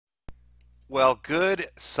Well, good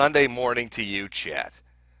Sunday morning to you, chat.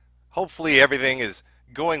 Hopefully everything is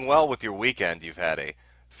going well with your weekend. You've had a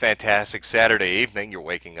fantastic Saturday evening. You're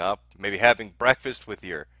waking up, maybe having breakfast with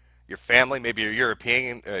your family. Maybe you're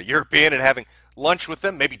European and having lunch with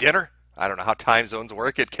them. Maybe dinner. I don't know how time zones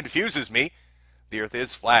work. It confuses me. The Earth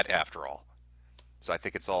is flat after all. So I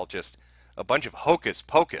think it's all just a bunch of hocus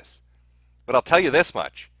pocus. But I'll tell you this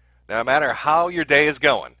much. No matter how your day is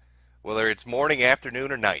going, whether it's morning,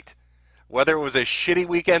 afternoon, or night, whether it was a shitty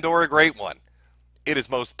weekend or a great one, it is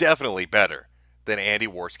most definitely better than Andy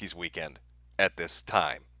Worski's weekend at this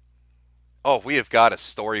time. Oh, we have got a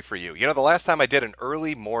story for you. You know, the last time I did an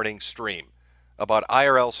early morning stream about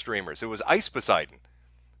IRL streamers, it was Ice Poseidon,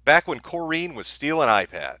 back when Corrine was stealing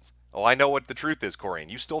iPads. Oh, I know what the truth is, Corrine.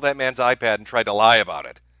 You stole that man's iPad and tried to lie about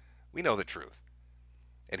it. We know the truth.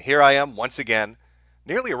 And here I am once again,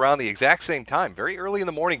 nearly around the exact same time, very early in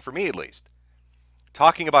the morning for me at least,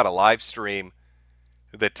 talking about a live stream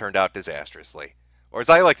that turned out disastrously. Or as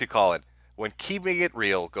I like to call it, when keeping it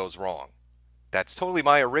real goes wrong. That's totally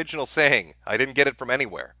my original saying. I didn't get it from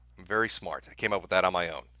anywhere. I'm very smart. I came up with that on my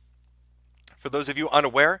own. For those of you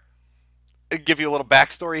unaware, I'll give you a little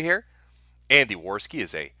backstory here. Andy Worski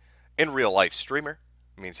is a in real life streamer.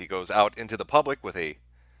 It means he goes out into the public with a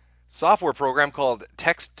software program called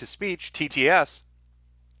text-to-speech, TTS,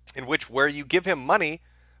 in which where you give him money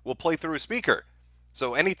will play through a speaker.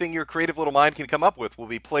 So anything your creative little mind can come up with will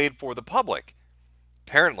be played for the public.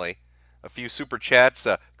 Apparently, a few super chats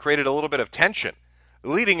created a little bit of tension,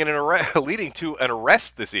 leading to an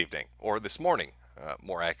arrest this evening, or this morning,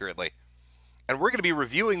 more accurately. And we're going to be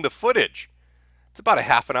reviewing the footage. It's about a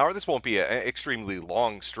half an hour. This won't be an extremely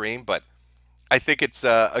long stream, but I think it's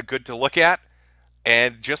a good to look at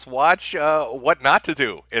and just watch what not to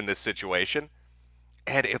do in this situation.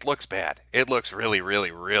 And it looks bad. It looks really, really,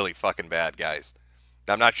 really fucking bad, guys.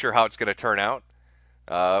 I'm not sure how it's going to turn out,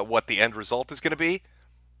 what the end result is going to be,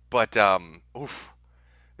 but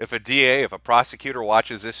if a prosecutor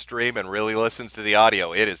watches this stream and really listens to the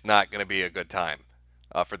audio, it is not going to be a good time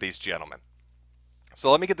for these gentlemen.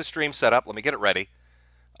 So let me get the stream set up. Let me get it ready.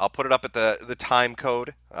 I'll put it up at the time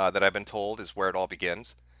code that I've been told is where it all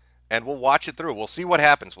begins, and we'll watch it through. We'll see what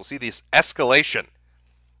happens. We'll see this escalation,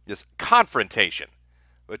 this confrontation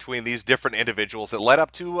between these different individuals that led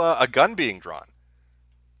up to a gun being drawn.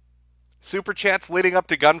 Super chats leading up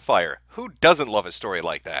to gunfire. Who doesn't love a story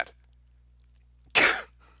like that?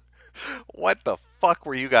 What the fuck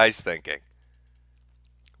were you guys thinking?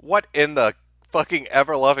 What in the fucking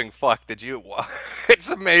ever-loving fuck did you...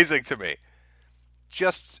 It's amazing to me.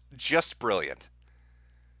 Just brilliant.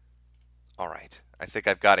 All right. I think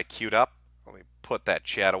I've got it queued up. Let me put that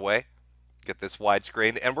chat away. Get this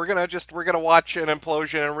widescreen. And we're gonna watch an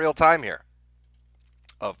implosion in real time here.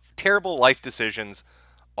 Of terrible life decisions,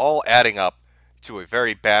 all adding up to a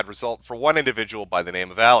very bad result for one individual by the name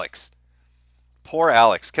of Alex. Poor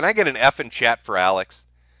Alex. Can I get an F in chat for Alex?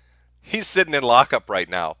 He's sitting in lockup right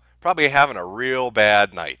now, probably having a real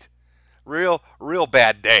bad night. Real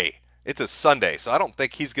bad day. It's a Sunday, so I don't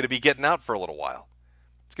think he's going to be getting out for a little while.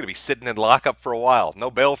 He's going to be sitting in lockup for a while. No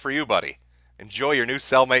bail for you, buddy. Enjoy your new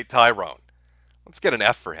cellmate, Tyrone. Let's get an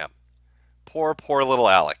F for him. Poor little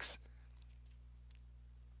Alex.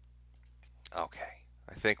 Okay.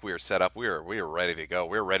 I think we are set up. We are ready to go.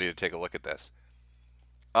 We're ready to take a look at this.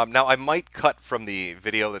 Now, I might cut from the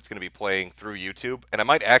video that's going to be playing through YouTube, and I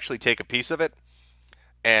might actually take a piece of it,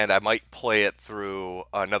 and I might play it through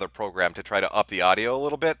another program to try to up the audio a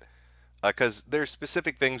little bit, because there's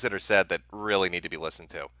specific things that are said that really need to be listened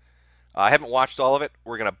to. I haven't watched all of it.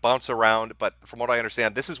 We're going to bounce around, but from what I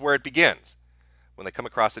understand, this is where it begins, when they come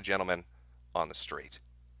across a gentleman on the street.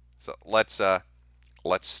 So let's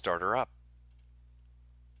start her up.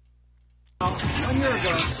 1 year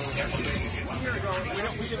ago,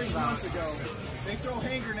 we did 6 months ago, they throw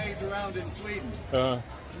hand grenades around in Sweden. You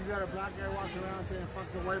got a black guy walking around saying,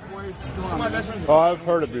 fuck the white boys. Come on, oh, I've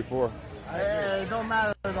heard it before. Hey, it don't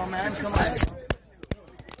matter though, man. Come on.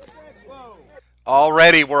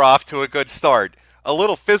 Already we're off to a good start. A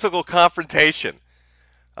little physical confrontation.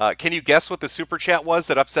 Can you guess what the super chat was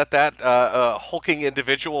that upset that hulking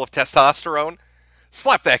individual of testosterone?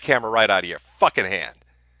 Slap that camera right out of your fucking hand.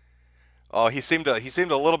 Oh, he seemed a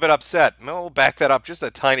little bit upset. We'll back that up just a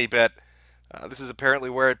tiny bit. This is apparently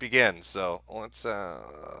where it begins. So let's no,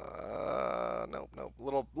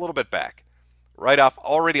 little bit back. Right off,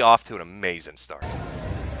 already off to an amazing start.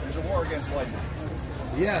 There's a war against white men.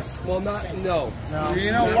 Yes. Well, no.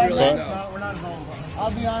 You know what? Really, no, we're not involved.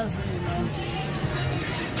 I'll be honest with you, man.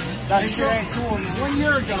 That shit ain't cool. 1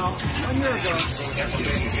 year ago,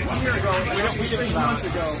 6 months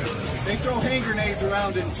ago, they throw hand grenades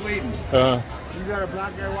around in Sweden. You got a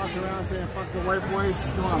black guy walking around saying, fuck the white boys?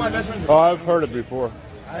 Come on. Oh, I've heard it before.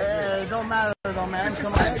 Hey, it don't matter though, man.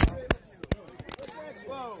 Come on.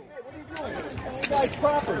 This guy's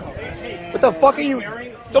property. What the fuck are you?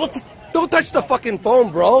 Don't touch the fucking phone,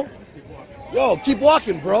 bro. Yo, keep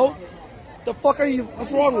walking, bro. The fuck are you?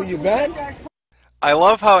 What's wrong with you, man? I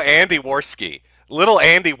love how Andy Worski, little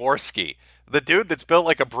Andy Worski, the dude that's built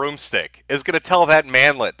like a broomstick, is going to tell that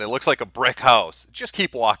manlet that looks like a brick house, just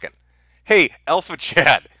keep walking. Hey, Alpha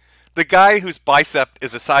Chad, the guy whose bicep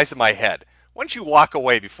is the size of my head, why don't you walk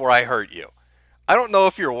away before I hurt you? I don't know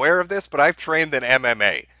if you're aware of this, but I've trained in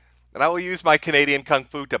MMA, and I will use my Canadian Kung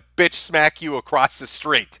Fu to bitch smack you across the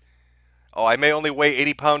street. Oh, I may only weigh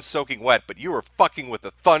 80 pounds soaking wet, but you are fucking with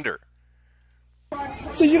the thunder.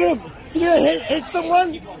 So you're gonna hit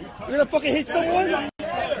someone? You're gonna fucking hit someone?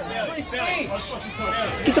 Free speech.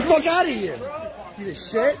 Get the fuck out of here! Piece of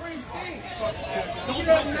shit. Free speech. You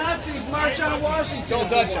got Nazis march on Washington. Don't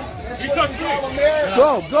touch him. That's You what touch we me. call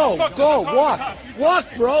America. Go, walk,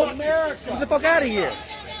 bro. America. Get the fuck out of here!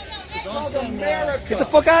 It's called America. Get the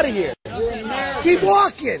fuck out of here! We're America. Keep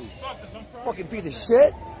walking! Fucking piece of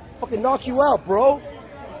shit! Fucking knock you out, bro!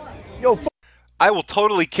 Yo, I will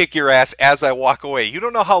totally kick your ass as I walk away. You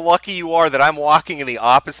don't know how lucky you are that I'm walking in the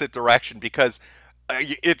opposite direction because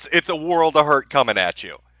it's a world of hurt coming at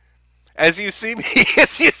you. As you see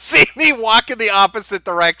me walk in the opposite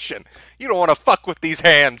direction. You don't want to fuck with these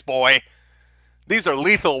hands, boy. These are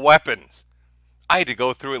lethal weapons. I had to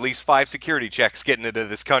go through at least 5 security checks getting into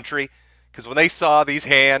this country because when they saw these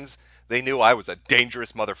hands, they knew I was a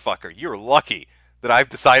dangerous motherfucker. You're lucky that I've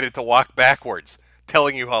decided to walk backwards,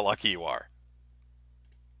 telling you how lucky you are.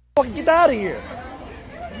 fucking get out of here!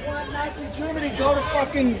 You want Nazi Germany? Go to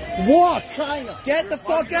fucking Walk! China. Get the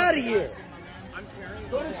fuck out of here!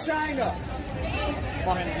 Go to China.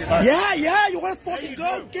 Yeah, you wanna fucking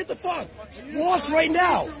go? Get the fuck! Walk right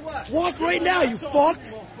now! Walk right now, you fuck!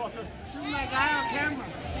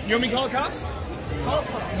 You want me to call the cops?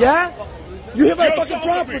 Yeah? You hit my You fucking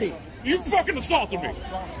assaulted property! me. You fucking assaulted me.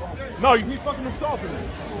 No, you fucking assaulted me.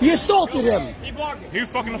 You assaulted him! Keep walking. You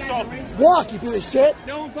fucking assaulted me. Walk, you piece of shit!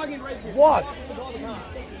 No fucking racist. Walk!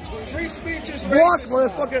 Free speech is Walk, racist.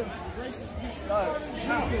 motherfucker!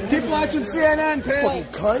 Keep watching CNN, pal.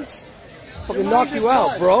 Fucking cunt! Fucking knock you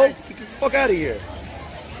out, bro! Get the fuck out of here!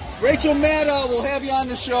 Rachel Maddow will have you on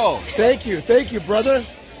the show. Thank you, brother!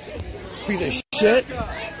 Piece of shit!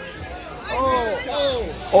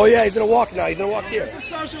 Oh yeah, he's gonna walk now, he's gonna walk here. He's a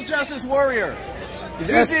social justice warrior. He's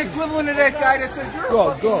That's- the equivalent of that guy that says you're a Go,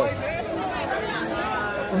 fucking go. white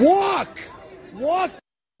man. Walk! Walk!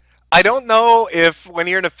 I don't know if when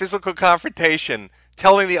you're in a physical confrontation,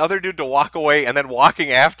 telling the other dude to walk away and then walking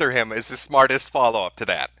after him is the smartest follow-up to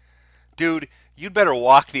that. Dude, you'd better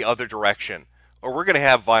walk the other direction, or we're going to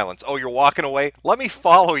have violence. Oh, you're walking away? Let me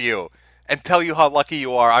follow you and tell you how lucky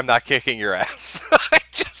you are I'm not kicking your ass.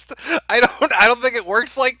 I don't think it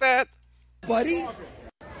works like that. Buddy? You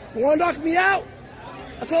wanna knock me out?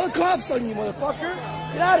 I'll call the cops on you, motherfucker!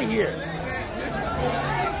 Get out of here!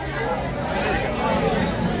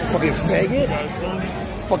 Fucking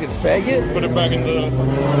faggot! Fucking faggot! Put it back in the.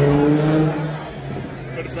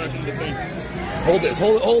 Put it back in the thing. Hold this,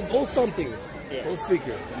 hold something. Yeah. Hold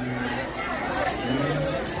speaker.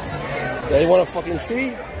 They wanna fucking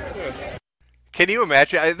see? Can you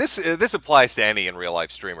imagine? This applies to any in real life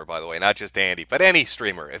streamer, by the way, not just Andy, but any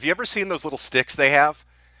streamer. Have you ever seen those little sticks they have?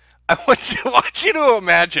 I want you to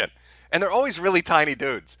imagine, and they're always really tiny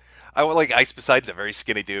dudes. I want like Ice Besides a very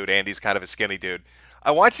skinny dude. Andy's kind of a skinny dude.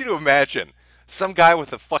 I want you to imagine some guy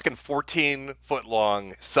with a fucking 14-foot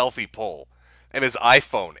long selfie pole and his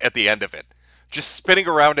iPhone at the end of it, just spinning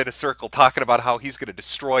around in a circle, talking about how he's going to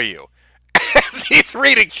destroy you as he's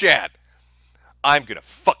reading chat. I'm gonna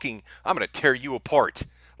tear you apart.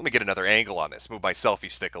 Let me get another angle on this. Move my selfie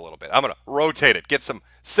stick a little bit. I'm gonna rotate it. Get some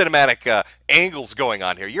cinematic angles going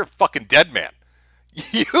on here. You're a fucking dead man.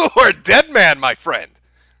 You are a dead man, my friend.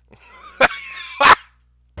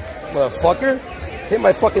 Motherfucker? Hit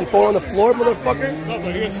my fucking phone on the floor, motherfucker? No,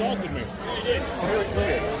 but he assaulted me. He did.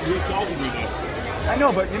 He assaulted me though. I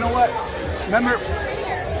know, but you know what? Remember,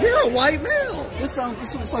 you're a white male. This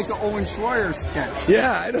looks like the Owen Schroyer sketch.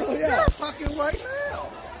 Yeah, I know, yeah. You're a fucking white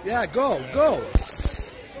male. Yeah, go.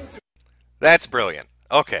 That's brilliant.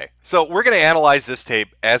 Okay, so we're going to analyze this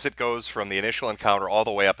tape as it goes from the initial encounter all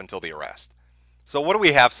the way up until the arrest. So what do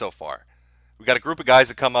we have so far? We got a group of guys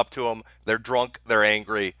that come up to him. They're drunk. They're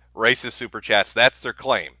angry. Racist super chats. That's their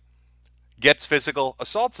claim. gets physical,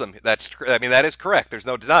 assaults them. I mean, that is correct. There's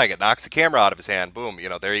no denying it. Knocks the camera out of his hand. Boom.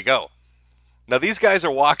 There you go. Now, these guys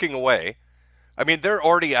are walking away. I mean, they're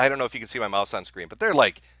already, I don't know if you can see my mouse on screen, but they're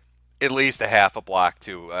like at least a half a block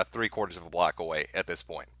to 3/4 of a block away at this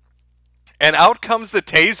point. And out comes the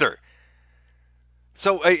taser.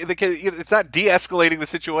 So it's not de-escalating the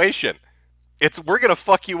situation. It's, we're going to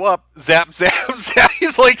fuck you up. Zap, zap, zap.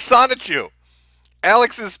 He's like Sonichu.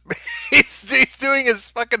 Alex is, he's doing his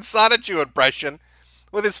fucking Sonichu impression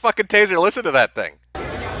with his fucking taser. Listen to that thing.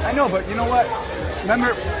 I know, but you know what?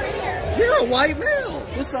 Remember, you're a white male.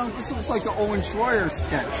 This looks like the Owen Schroyer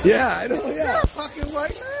sketch. Yeah, I know, yeah. You're a fucking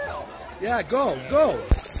white male. Yeah, go.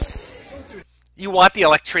 You want the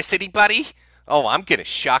electricity, buddy? Oh, I'm going to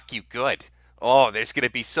shock you good. Oh, there's going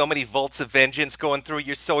to be so many volts of vengeance going through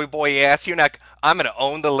your soy boy ass. I'm going to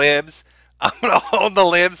own the libs. I'm going to own the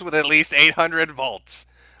libs with at least 800 volts.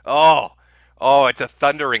 Oh, it's a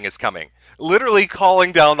thundering is coming. Literally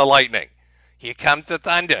calling down the lightning. Here comes the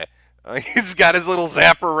thunder. He's got his little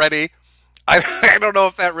zapper ready. I don't know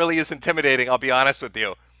if that really is intimidating, I'll be honest with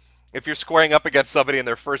you. If you're squaring up against somebody and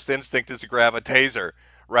their first instinct is to grab a taser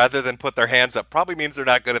rather than put their hands up, probably means they're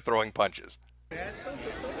not good at throwing punches.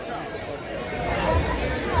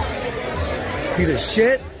 Piece of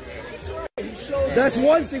shit. That's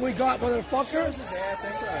one thing we got, motherfucker. His ass,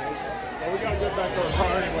 that's right. Well, we gotta get back to our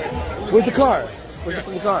car anyway. Where's the car? Where's the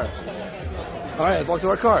fucking car? Alright, let's walk to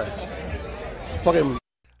our car. Fucking...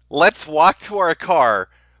 Let's walk to our car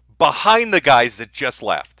behind the guys that just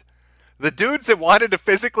left. The dudes that wanted to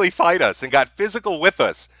physically fight us and got physical with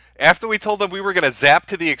us after we told them we were going to zap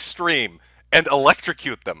to the extreme and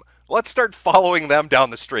electrocute them. Let's start following them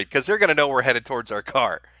down the street because they're going to know we're headed towards our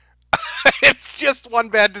car. It's just one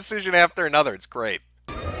bad decision after another. It's great.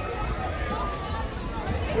 Hey,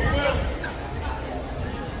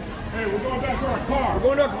 we're going back to our car.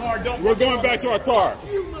 We're going back to our car.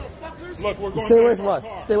 Look, we're going Stay away back from to our us.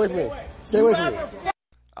 car. Stay away from me. Stay away from me.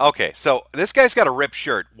 Okay, so this guy's got a ripped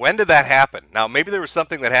shirt. When did that happen? Now, maybe there was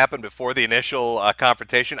something that happened before the initial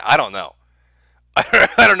confrontation. I don't know.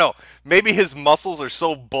 I don't know. Maybe his muscles are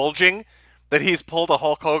so bulging that he's pulled a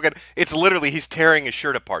Hulk Hogan. It's literally, he's tearing his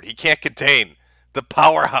shirt apart. He can't contain the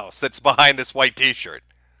powerhouse that's behind this white t-shirt.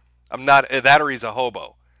 I'm not, that or he's a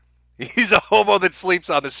hobo. He's a hobo that sleeps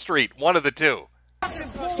on the street. One of the two.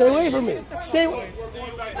 Stay away from me.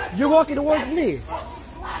 You're walking towards me.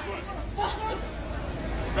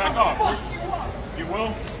 Back off. You will?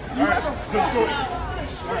 All right, just do it.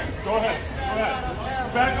 All right, go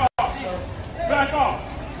ahead. Back off. Back off.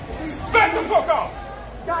 Back the fuck off.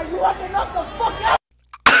 Guy, you looking up the fuck out.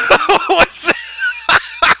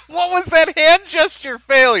 What was that hand gesture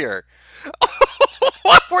failure?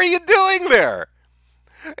 What were you doing there?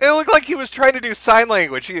 It looked like he was trying to do sign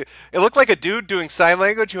language. It looked like a dude doing sign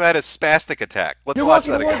language who had a spastic attack. Let's watch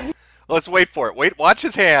that again. Let's wait for it. Wait, watch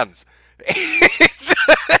his hands.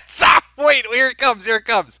 Wait, here it comes. Here it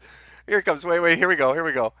comes. Here it comes. Wait, here we go. Here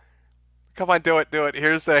we go. Come on, do it. Do it.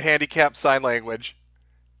 Here's the handicap sign language.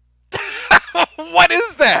 What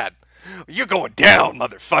is that? You're going down,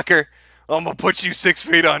 motherfucker. I'm going to put you 6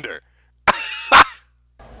 feet under.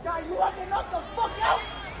 Guy, you looking up the fuck out.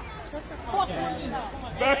 Get the fuck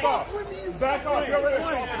out. Back off. Back off. You're ready.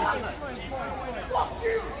 Fuck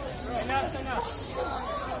you.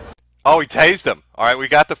 Oh, he tased him. All right, we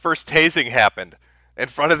got the first tasing happened in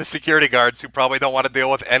front of the security guards who probably don't want to deal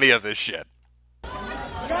with any of this shit.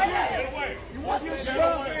 Get away. You want your shit,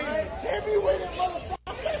 man? Heavyweight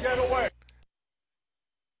motherfucker. Get away.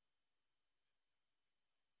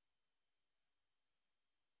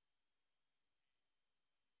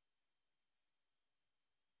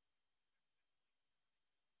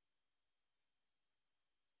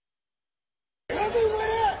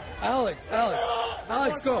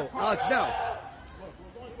 Alex, go. Alex, now.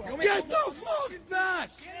 Get the fuck back!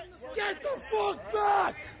 Get the fuck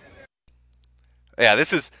back! Yeah,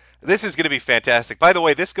 this is going to be fantastic. By the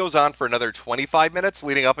way, this goes on for another 25 minutes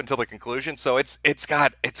leading up until the conclusion. So it's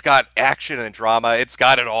got action and drama. It's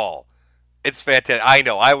got it all. It's fantastic. I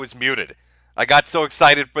know, I was muted. I got so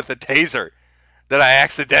excited with the taser that I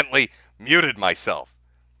accidentally muted myself.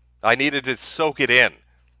 I needed to soak it in.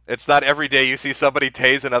 It's not every day you see somebody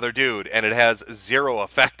tase another dude and it has zero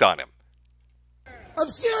effect on him. I'm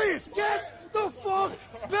serious! Get the fuck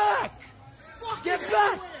back! Get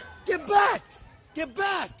back! Get back! Get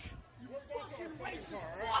back!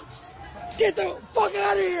 Get the fuck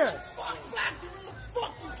out of here! Fuck back to where the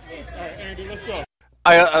fuck you came from. All right, Andy, let's go.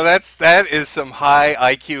 That is some high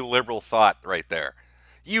IQ liberal thought right there.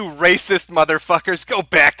 You racist motherfuckers, go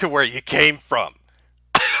back to where you came from.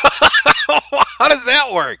 How does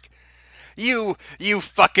that work? You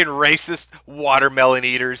fucking racist watermelon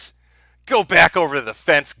eaters. Go back over to the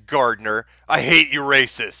fence, gardener. I hate you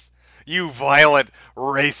racists. You violent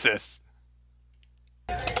racists.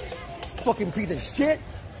 Fucking piece of shit.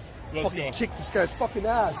 Let's Fucking go. kick this guy's fucking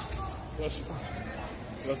ass. Let's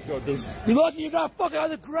go. This. You're lucky you're not fucking on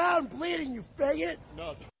the ground bleeding, you faggot.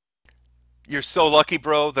 No. You're so lucky,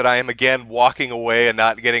 bro, that I am again walking away and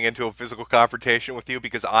not getting into a physical confrontation with you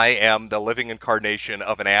because I am the living incarnation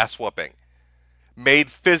of an ass whooping. Made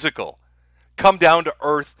physical. Come down to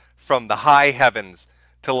earth from the high heavens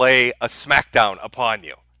to lay a smackdown upon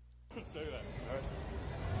you. Say that. All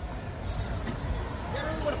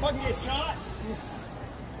right. You want to fucking get shot?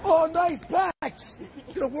 Oh, nice packs.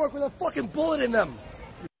 It's gonna work with a fucking bullet in them.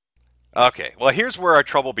 Okay, well, here's where our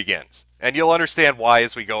trouble begins, and you'll understand why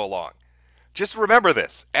as we go along. Just remember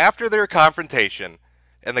this. After their confrontation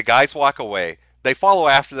and the guys walk away, they follow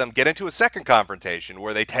after them, get into a second confrontation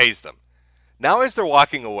where they tase them. Now as they're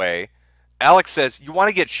walking away, Alex says, "You want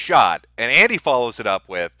to get shot," and Andy follows it up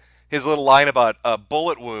with his little line about a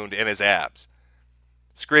bullet wound in his abs.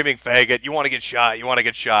 Screaming faggot, you want to get shot, you want to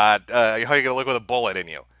get shot, how are you going to look with a bullet in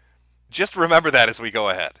you? Just remember that as we go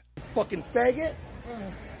ahead. Fucking faggot.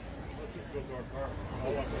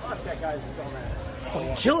 Fuck that guy's dumbass.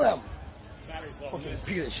 Fucking kill him. Fucking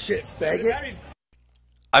piece of shit, faggot.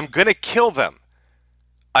 I'm going to kill them.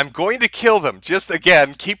 I'm going to kill them. Just,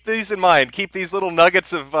 again, keep these in mind. Keep these little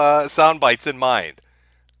nuggets of sound bites in mind.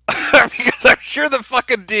 Because I'm sure the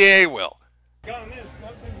fucking DA will. Got on this.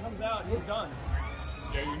 Nothing comes out. He's done.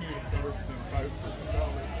 Yeah, you need to cover $5.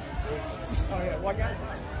 Oh, yeah. What guy?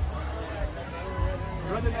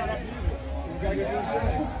 Running that up. You gotta get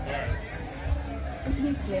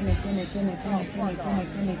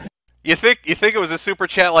You think it was a super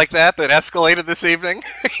chat like that escalated this evening?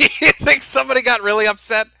 You think somebody got really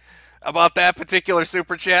upset about that particular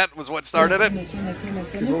super chat was what started it?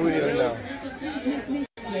 What are we doing now?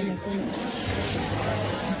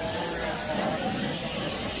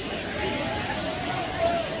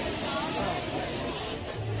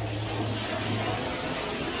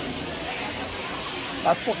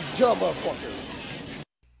 I fucking kill a motherfucker.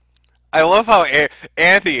 I love how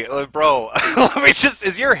Andy, bro. Let me just.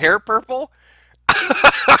 Is your hair purple?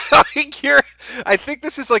 I think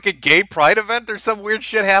this is like a gay pride event or some weird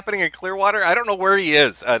shit happening in Clearwater. I don't know where he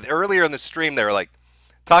is. Earlier in the stream, they were like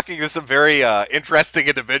talking to some very interesting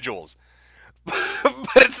individuals,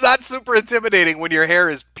 but it's not super intimidating when your hair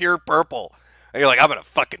is pure purple and you're like, I'm gonna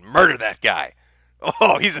fucking murder that guy.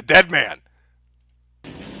 Oh, he's a dead man.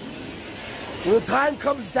 When the time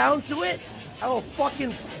comes down to it, I will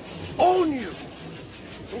fucking own you.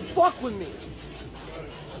 Don't fuck with me.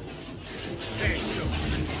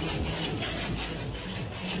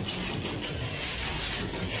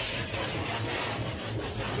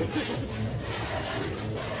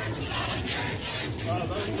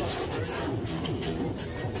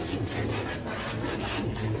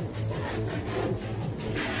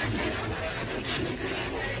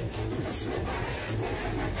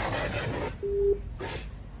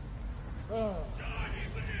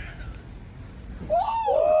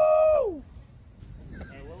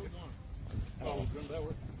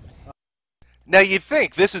 Now you'd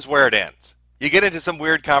think this is where it ends. You get into some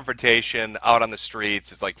weird confrontation out on the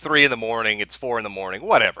streets. It's like 3 in the morning. It's 4 in the morning.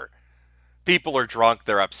 Whatever. People are drunk.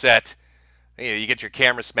 They're upset. You get your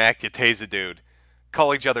camera smacked. You tase a dude.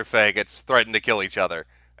 Call each other faggots. Threaten to kill each other.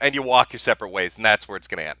 And you walk your separate ways. And that's where it's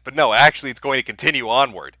going to end. But no, actually it's going to continue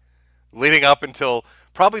onward. Leading up until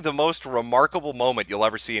probably the most remarkable moment you'll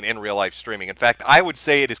ever see in real life streaming. In fact, I would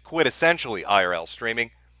say it is quintessentially IRL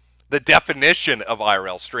streaming. The definition of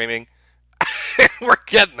IRL streaming. We're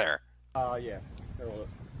getting there. Yeah.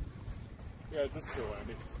 Yeah, just chill,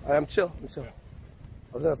 Andy. I'm chill. I'm chill.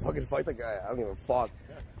 I was gonna fucking fight the guy. I don't give a fuck.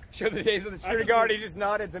 Show the days of the security guard. He just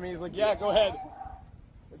nodded to me. He's like, "Yeah, go ahead."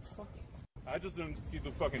 Like, fuck. I just didn't see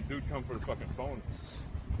the fucking dude come for the fucking phone.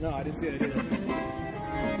 No, I didn't see it either.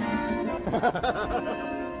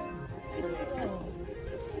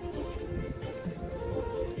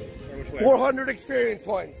 400 experience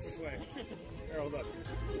points. Here, hold up.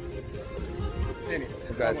 You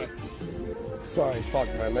guys. Sorry, fuck,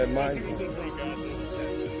 man. My mind.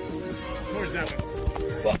 Towards that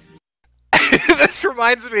way. This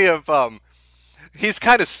reminds me of he's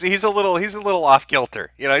a little off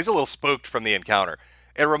kilter. You know, he's a little spooked from the encounter.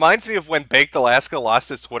 It reminds me of when Baked Alaska lost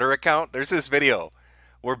his Twitter account. There's this video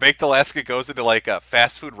where Baked Alaska goes into like a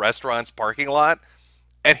fast food restaurant's parking lot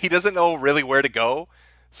and he doesn't know really where to go.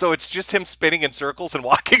 So it's just him spinning in circles and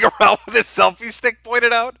walking around with his selfie stick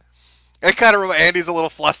pointed out. It kind of Andy's a little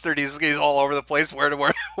flustered. He's all over the place. Where do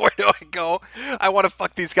I go? I want to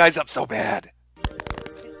fuck these guys up so bad.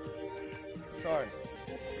 Sorry.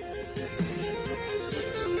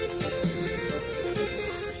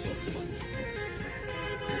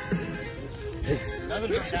 Another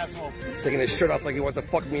drunk asshole. He's taking his shirt off like he wants to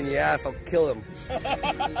fuck me in the ass. I'll kill him. Just be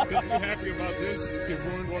happy about this. You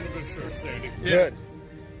ruined one of his shirts, Sandy. Good.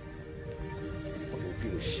 Fucking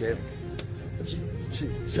piece of shit.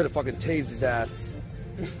 Should have fucking tased his ass.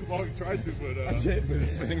 Well, he tried to, but I did, but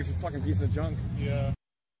I think it's a fucking piece of junk. yeah.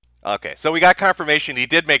 Okay, so we got confirmation he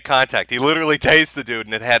did make contact. He literally tased the dude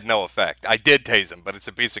and it had no effect. I did tase him, but it's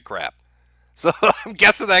a piece of crap. So I'm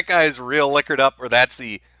guessing that guy is real liquored up, or that's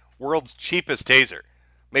the world's cheapest taser.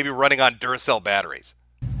 Maybe running on Duracell batteries.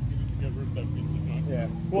 Get rid of that piece of junk. Yeah.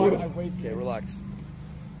 Well, okay, relax.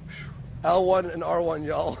 L1 and R1,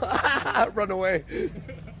 y'all. Run away.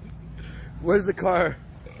 Where's the car?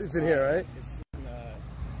 It's in here, right? It's in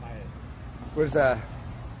Hyatt. Where's that?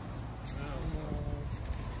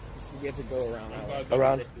 So you have to go around.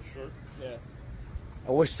 Around? Rip the shirt. Yeah.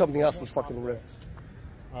 I wish something else was fucking ripped.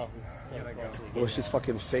 Oh, Gotta go. I wish his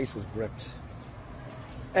fucking face was ripped.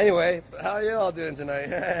 Anyway, how are you all doing tonight?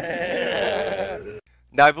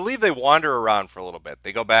 Now, I believe they wander around for a little bit.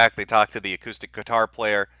 They go back, they talk to the acoustic guitar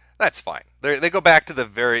player. That's fine. They go back to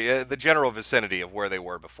the general vicinity of where they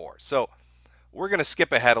were before. So we're going to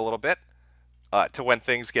skip ahead a little bit to when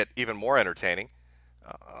things get even more entertaining,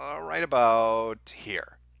 right about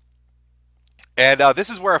here. And this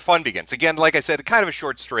is where our fun begins. Again, like I said, kind of a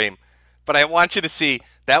short stream, but I want you to see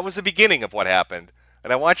that was the beginning of what happened,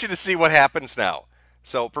 and I want you to see what happens now.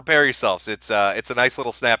 So prepare yourselves. It's a nice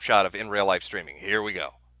little snapshot of in real life streaming. Here we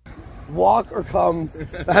go. Walk or come.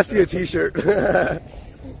 That has to be a t-shirt.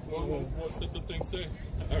 What's the thing say?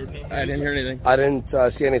 I didn't hear anything. I didn't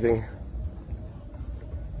see anything.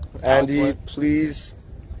 Andy, please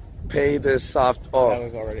pay this soft. That Oh,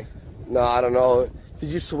 was already. no, I don't know. Did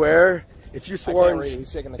you swear? If you I swore, can't read.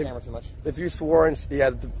 He's shaking the camera too much. if you swore,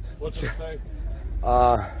 yeah. What's it say?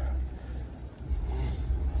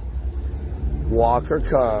 Walk or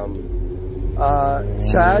come.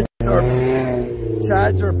 Chads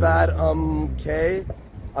are bad, K.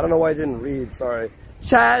 I don't know why I didn't read, sorry.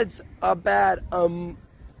 Chads are bad,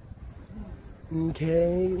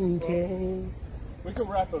 K. We can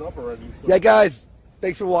wrap it up already. So. Yeah, guys,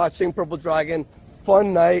 thanks for watching Purple Dragon.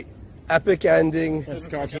 Fun night, epic ending.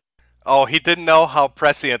 Oh, he didn't know how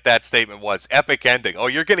prescient that statement was. Epic ending. Oh,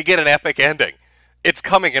 you're going to get an epic ending. It's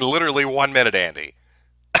coming in literally 1 minute, Andy.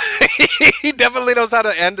 He definitely knows how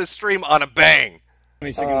to end a stream on a bang.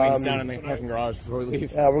 He's taking wings down in the parking garage before we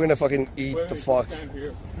leave. Yeah, we're gonna fucking eat the fuck.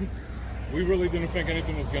 We really didn't think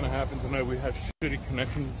anything was going to happen tonight. We had shitty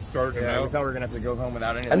connections starting Yeah, we out. thought we were gonna have to go home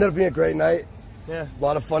without anything. Ended up being a great night. Yeah. A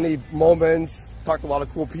lot of funny moments. Talked to a lot of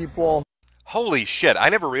cool people. Holy shit, I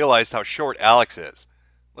never realized how short Alex is.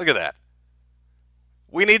 Look at that.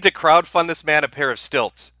 We need to crowdfund this man a pair of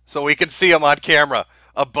stilts so we can see him on camera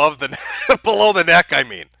above the below the neck, I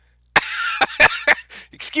mean.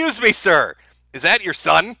 Excuse me, sir. Is that your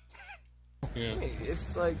son? Yeah. Hey,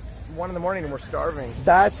 it's like 1 in the morning and we're starving.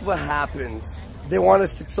 That's what happens. They want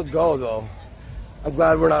us to still go though. I'm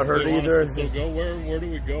glad we're not hurt They want either. us to still go. Where do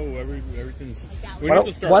we go? Everything's. We Why need don't-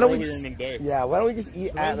 to start why don't we earlier just- in the day. Yeah, why don't we just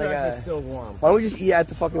eat at It's like actually a? still warm. Why don't we just eat at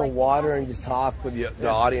the fucking water and just talk with the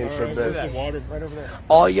audience for a Let's bit? get the water. Right over there.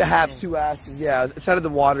 All you have to ask is, yeah, inside of the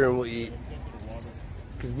water and we'll eat.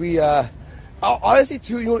 Because we, honestly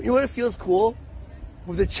too, you know what it feels cool?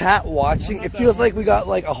 With the chat watching, it feels like we got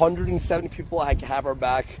like 170 people like have our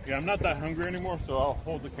back. Yeah, I'm not that hungry anymore, so I'll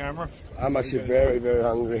hold the camera. I'm actually very, very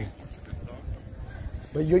hungry.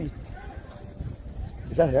 But you,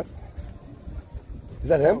 is that him? Is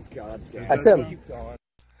that him? God damn. That's him. Keep going.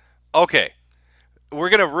 Okay. We're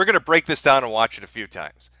gonna break this down and watch it a few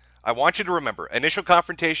times. I want you to remember, initial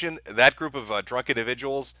confrontation, that group of drunk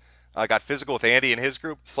individuals got physical with Andy and his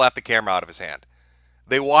group, slapped the camera out of his hand.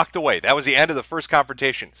 They walked away. That was the end of the first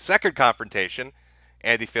confrontation. Second confrontation,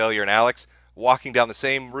 Andy Failure and Alex walking down the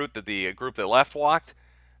same route that the group that left walked.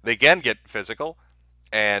 They again get physical,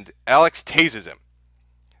 and Alex tases him.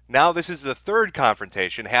 Now this is the third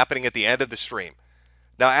confrontation happening at the end of the stream.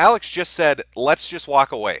 Now Alex just said, let's just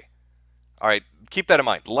walk away. All right, keep that in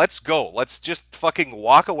mind. Let's go. Let's just fucking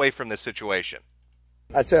walk away from this situation.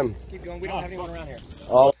 That's him. Keep going. We don't have anyone around here.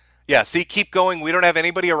 Oh, Yeah, see, keep going. We don't have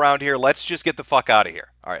anybody around here. Let's just get the fuck out of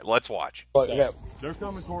here. All right, let's watch. yeah. They're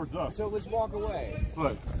coming towards us. So let's walk away.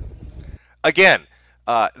 But Again,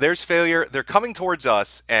 there's Failure. They're coming towards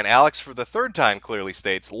us, and Alex, for the third time, clearly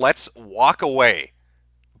states, let's walk away.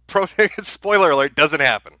 Spoiler alert, doesn't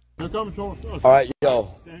happen. All right, yo.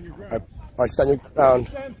 All right, stand your ground.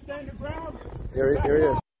 Here he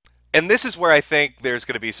is. And this is where I think there's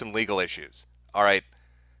going to be some legal issues. All right.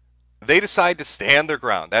 They decide to stand their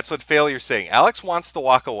ground. That's what Failure's saying. Alex wants to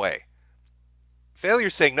walk away.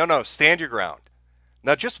 Failure's saying, no, stand your ground.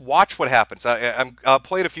 Now just watch what happens. I'll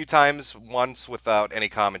play it a few times, once without any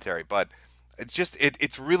commentary, but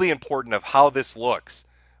it's really important of how this looks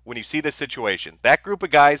when you see this situation. That group of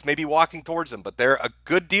guys may be walking towards them, but they're a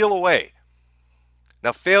good deal away.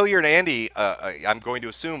 Now Failure and Andy, I'm going to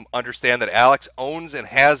assume, understand that Alex owns and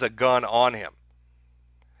has a gun on him.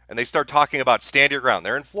 And they start talking about stand your ground.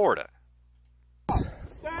 They're in Florida.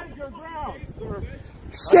 Stand your ground, sir.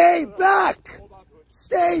 Stay back!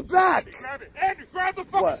 Stay back! Grab it. Andy, grab the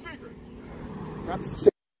fucking speaker.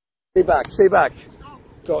 Stay back, stay back.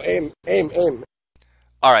 Go, aim.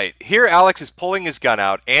 All right, here Alex is pulling his gun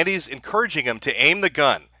out. Andy's encouraging him to aim the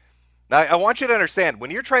gun. Now, I want you to understand,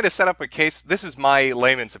 when you're trying to set up a case, this is my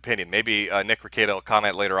layman's opinion. Maybe Nick Ricada will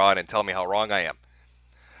comment later on and tell me how wrong I am.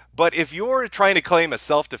 But if you're trying to claim a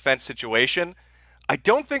self-defense situation, I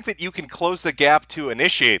don't think that you can close the gap to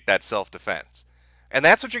initiate that self-defense. And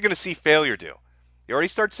that's what you're going to see Failure do. He already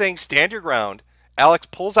starts saying, stand your ground. Alex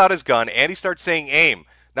pulls out his gun. Andy starts saying, aim.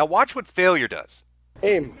 Now watch what Failure does.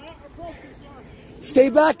 Aim. Stay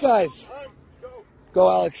back, guys.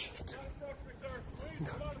 Go, Alex.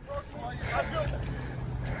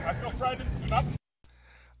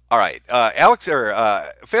 All right,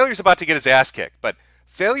 Failure's about to get his ass kicked, but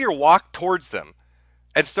Failure walked towards them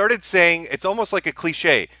and started saying, it's almost like a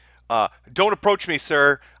cliche, don't approach me,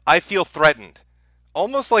 sir, I feel threatened.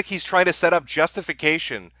 Almost like he's trying to set up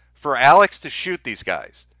justification for Alex to shoot these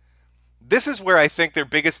guys. This is where I think their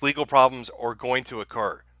biggest legal problems are going to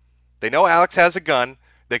occur. They know Alex has a gun.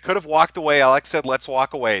 They could have walked away. Alex said, let's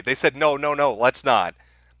walk away. They said, no, let's not.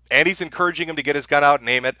 Andy's encouraging him to get his gun out and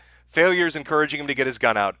aim it. Failure's encouraging him to get his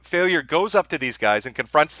gun out. Failure goes up to these guys and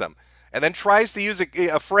confronts them, and then tries to use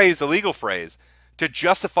a legal phrase, to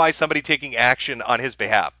justify somebody taking action on his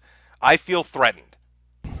behalf. I feel threatened.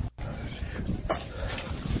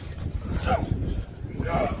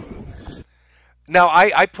 Now,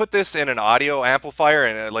 I put this in an audio amplifier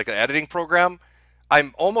and like an editing program.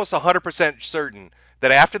 I'm almost 100% certain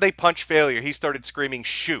that after they punched Failure, he started screaming,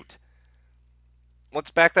 shoot.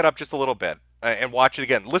 Let's back that up just a little bit and watch it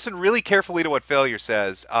again. Listen really carefully to what Failure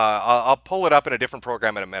says. I'll pull it up in a different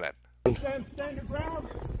program in a minute. Stand your ground.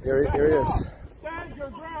 Here he is. Stand your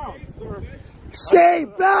ground, sir. Stay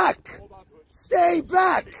back! Stay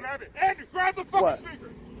back! Grab it. Andy, grab the fucking speaker.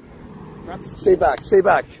 Stay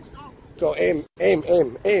back. Go, aim.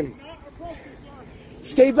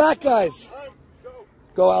 Stay back, guys.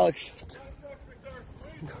 Go, Alex.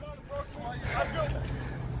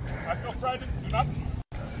 I feel threatened. Do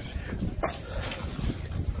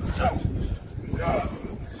not.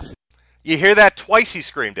 You hear that? Twice he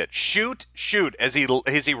screamed it. Shoot, as he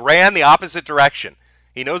ran the opposite direction.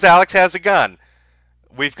 He knows Alex has a gun.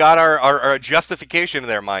 We've got our justification in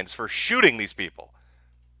their minds for shooting these people.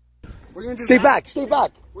 Stay back.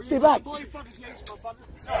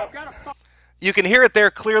 You can hear it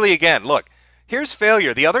there clearly again. Look, here's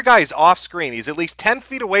Failure. The other guy's off screen. He's at least 10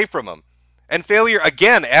 feet away from him. And Failure,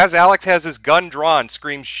 again, as Alex has his gun drawn,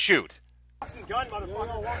 screams, shoot.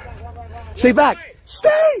 Stay back.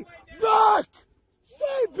 Stay back.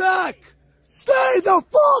 Stay back. Stay the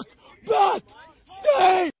fuck back.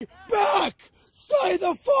 Stay back. Stay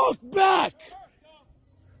the fuck back.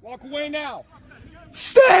 Walk away now.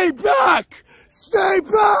 Stay back. Stay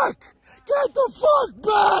back. Get the fuck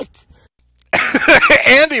back.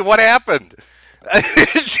 Andy, what happened?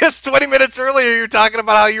 Just 20 minutes earlier, you were talking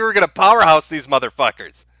about how you were going to powerhouse these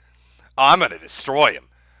motherfuckers. Oh, I'm going to destroy him.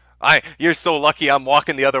 You're so lucky I'm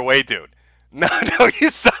walking the other way, dude. No, you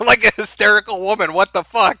sound like a hysterical woman. What the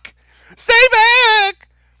fuck? Stay back!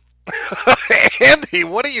 Andy,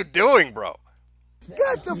 what are you doing, bro?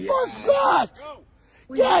 Get the fuck back!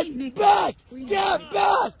 Get back! Get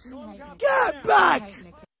back! Get back!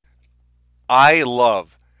 I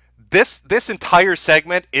love this entire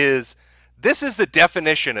segment is the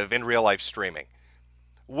definition of in real life streaming.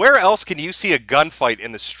 Where else can you see a gunfight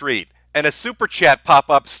in the street and a super chat pop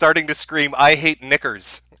up starting to scream, I hate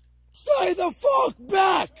knickers? Stay the fuck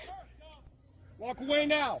back! Walk away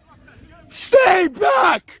now. Stay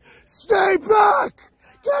back! Stay back!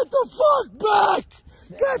 Get the fuck back!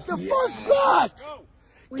 Get the fuck back!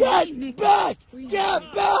 Get back!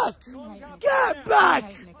 Get back! Get back!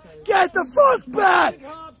 Get the fuck back!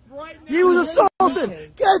 He was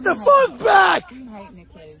assaulted! Get the fuck back!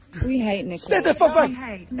 We hate Nicholas. Get the fuck back!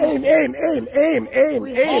 Aim!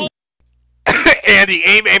 Andy,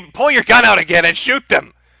 aim, pull your gun out again and shoot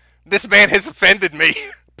them. This man has offended me.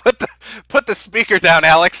 Put the speaker down,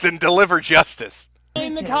 Alex, and deliver justice.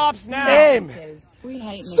 Name the cops now. Aim. We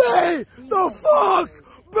hate Stay the fuck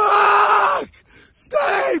back.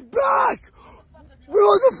 Stay back. We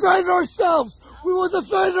will defend ourselves. We will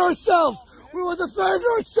defend ourselves. We will defend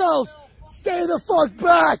ourselves. Stay the fuck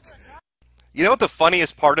back. You know what the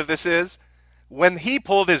funniest part of this is? When he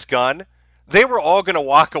pulled his gun, they were all going to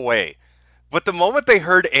walk away. But the moment they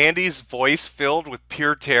heard Andy's voice filled with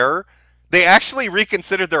pure terror, they actually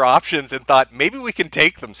reconsidered their options and thought, maybe we can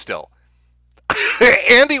take them still.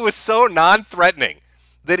 Andy was so non-threatening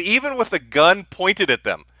that even with a gun pointed at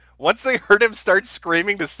them, once they heard him start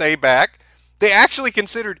screaming to stay back, they actually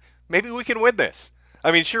considered, maybe we can win this.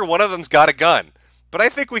 I mean, sure, one of them's got a gun, but I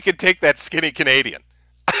think we can take that skinny Canadian.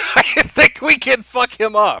 I think we can fuck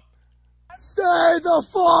him up. Stay the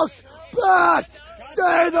fuck back.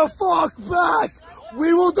 Stay the fuck back.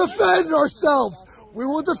 We will defend ourselves. We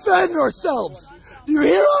will defend ourselves. Do you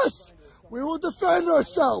hear us? We will defend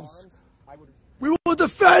ourselves. We will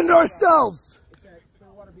defend ourselves.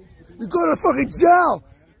 You go to fucking jail.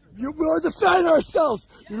 We will defend ourselves.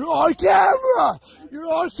 You're on camera.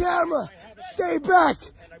 You're on camera. Stay back.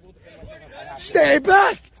 Stay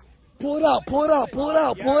back. Pull it out. Pull it out. Pull it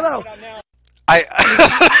out. Pull it out.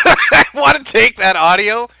 I want to take that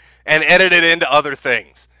audio and edit it into other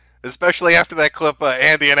things, especially after that clip of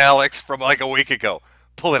Andy and Alex from like a week ago.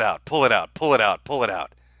 Pull it out. Pull it out. Pull it out. Pull it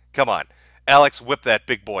out. Come on. Alex, whip that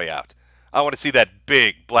big boy out. I want to see that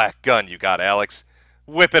big black gun you got, Alex.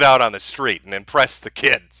 Whip it out on the street and impress the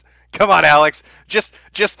kids. Come on, Alex.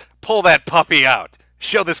 Just pull that puppy out.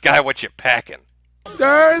 Show this guy what you're packing.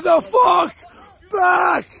 Stay the fuck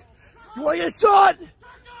back. You want to get shot?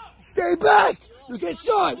 Stay back. You get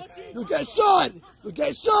shot. You get shot. You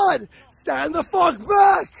get shot. Stand the fuck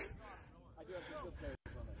back.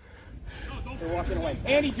 They're walking away.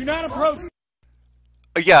 Andy, do not approach.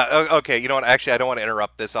 Yeah, okay, you know what? Actually, I don't want to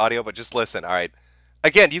interrupt this audio, but just listen, all right?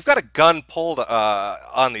 Again, you've got a gun pulled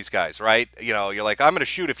on these guys, right? You know, you're like, I'm going to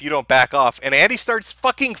shoot if you don't back off. And Andy starts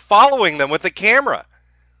fucking following them with the camera.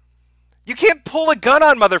 You can't pull a gun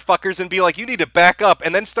on motherfuckers and be like, you need to back up,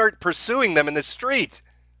 and then start pursuing them in the street.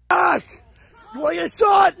 Back. You want to get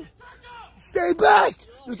shot? Stay back.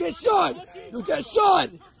 You get shot. You get shot.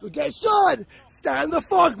 You get shot. Stand the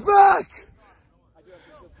fuck back.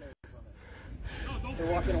 They're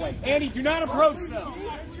walking away. Andy, do not approach them.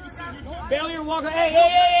 Failure to walk away.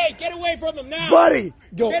 Hey, get away from them now. Buddy,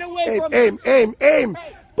 go. Get away from aim, them. aim.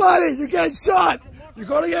 Buddy, you're getting shot. You're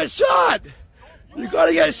going to get shot. You're going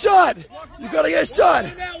to get shot. You're going to get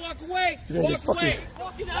shot. Now walk away. Walk away.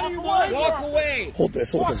 Walk away. Hold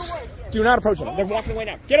this. Do not approach them. They're walking away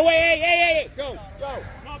now. Get away. Hey. Go. No,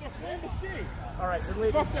 they're fleeing the scene. All right, they're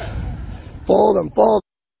leaving. Follow them.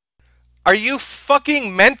 Are you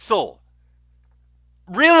fucking mental?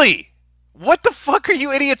 Really? What the fuck are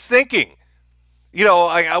you idiots thinking? You know,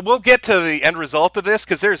 I will get to the end result of this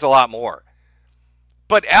because there's a lot more.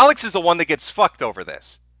 But Alex is the one that gets fucked over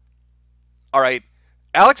this. All right?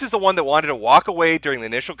 Alex is the one that wanted to walk away during the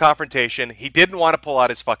initial confrontation. He didn't want to pull out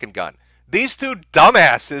his fucking gun. These two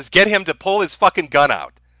dumbasses get him to pull his fucking gun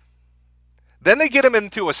out. Then they get him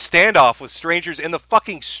into a standoff with strangers in the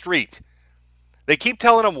fucking street. They keep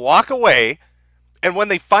telling him, walk away. And when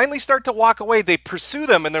they finally start to walk away, they pursue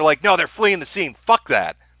them and they're like, no, they're fleeing the scene. Fuck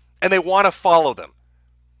that. And they want to follow them.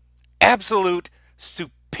 Absolute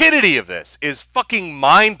stupidity of this is fucking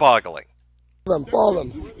mind-boggling. Follow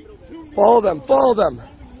them.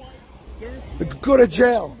 Go to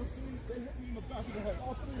jail.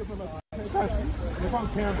 It's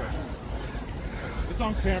on camera. It's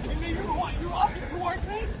on camera. You're walking towards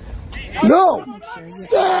me? No!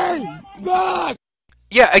 Stay back!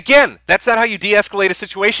 Yeah, again, that's not how you de-escalate a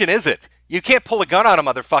situation, is it? You can't pull a gun on a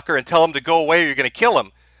motherfucker and tell him to go away or you're going to kill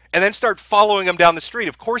him, and then start following him down the street.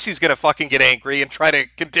 Of course he's going to fucking get angry and try to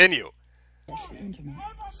continue.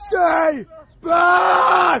 Stay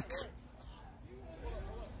back!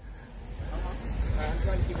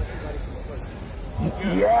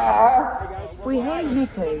 Yeah. We hate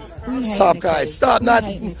knickers. Stop, guys. Stop. Not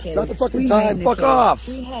the fucking time. Fuck off.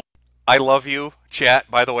 I love you,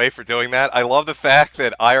 chat, by the way, for doing that. I love the fact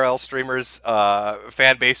that IRL streamers,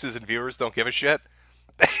 fan bases and viewers don't give a shit.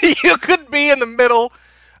 You could be in the middle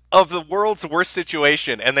of the world's worst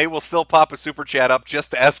situation, and they will still pop a super chat up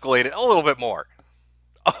just to escalate it a little bit more.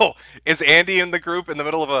 Oh, is Andy in the group in the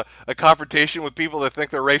middle of a confrontation with people that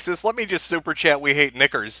think they're racist? Let me just super chat, we hate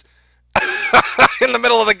knickers. In the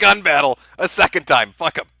middle of the gun battle a second time.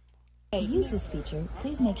 Fuck him. Use this feature.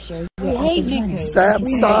 Please make sure you hate knickers. Stop,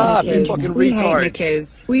 you fucking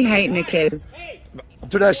retards. We hate knickers.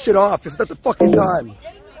 Turn that shit off. It's not the fucking time.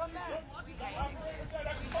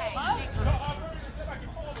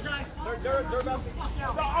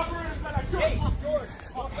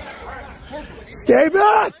 Stay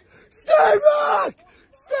back! Stay back!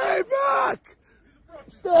 Stay back!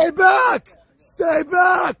 Stay back! Stay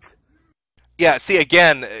back! Yeah, see,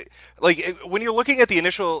 again, like, when you're looking at the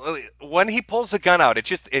initial, when he pulls the gun out,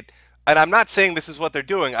 and I'm not saying this is what they're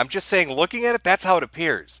doing, I'm just saying, looking at it, that's how it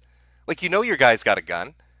appears. Like, you know your guy's got a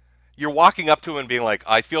gun. You're walking up to him and being like,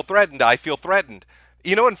 I feel threatened, I feel threatened.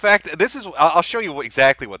 You know, in fact, I'll show you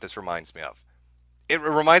exactly what this reminds me of. It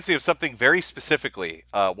reminds me of something very specifically,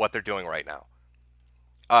 what they're doing right now.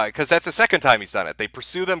 Because that's the second time he's done it. They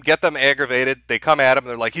pursue them, get them aggravated, they come at him,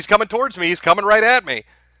 and they're like, he's coming towards me, he's coming right at me.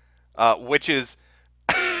 Which is,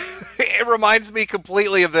 it reminds me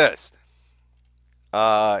completely of this.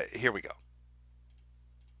 Here we go.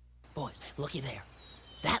 Boys, looky there.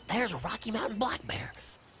 There's a Rocky Mountain black bear.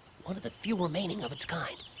 One of the few remaining of its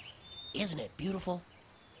kind. Isn't it beautiful?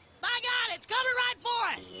 My God, it's coming right for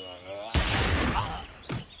us!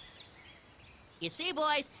 You see,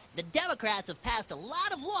 boys, the Democrats have passed a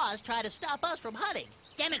lot of laws trying to stop us from hunting.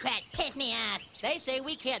 Democrats piss me off. They say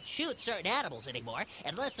we can't shoot certain animals anymore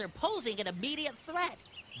unless they're posing an immediate threat.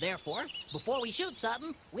 Therefore, before we shoot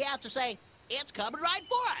something, we have to say, it's coming right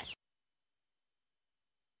for us.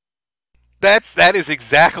 That is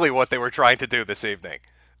exactly what they were trying to do this evening.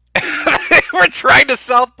 They were trying to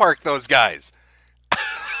South Park those guys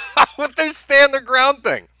with their stand their ground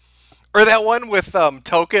thing. Or that one with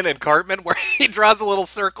Token and Cartman where he draws a little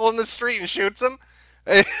circle in the street and shoots him.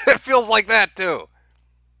 It feels like that too.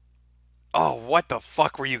 Oh, what the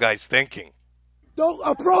fuck were you guys thinking? Don't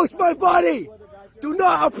approach my buddy! Do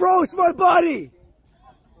not approach my buddy!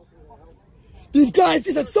 These guys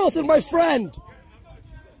just assaulted my friend!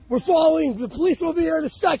 We're following. The police will be here in a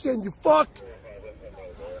second, you fuck!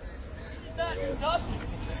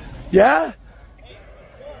 Yeah?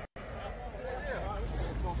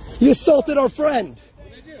 He assaulted our friend.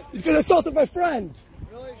 He's gonna assault my friend.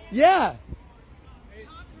 Really? Yeah.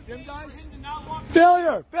 Them guys?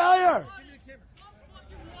 Failure! Failure!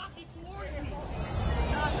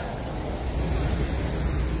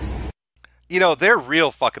 You know, they're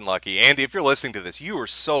real fucking lucky. Andy, if you're listening to this, you were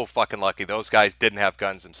so fucking lucky those guys didn't have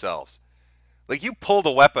guns themselves. Like, you pulled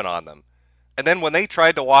a weapon on them. And then when they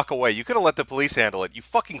tried to walk away, you could have let the police handle it. You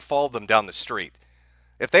fucking followed them down the street.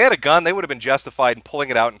 If they had a gun, they would have been justified in pulling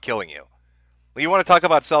it out and killing you. You want to talk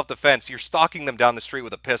about self-defense, you're stalking them down the street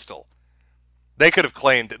with a pistol. They could have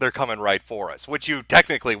claimed they're coming right for us, which you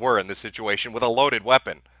technically were in this situation with a loaded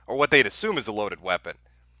weapon, or what they'd assume is a loaded weapon.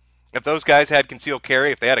 If those guys had concealed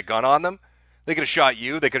carry, if they had a gun on them, they could have shot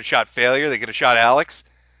you, they could have shot Failure, they could have shot Alex.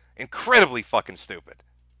 Incredibly fucking stupid.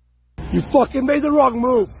 You fucking made the wrong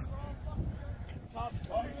move.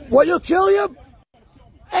 What, you'll kill him?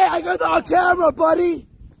 Hey, I got that on camera, buddy.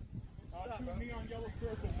 2 neon yellow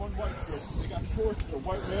shirts and 1 white shirt. They got shorts, they're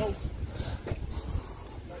white males.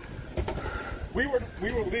 We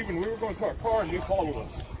were leaving, we were going to our car and they followed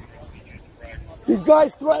us. These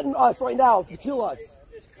guys threaten us right now to kill us.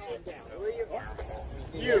 Just calm down, will you?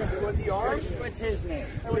 Was he armed? What's his name?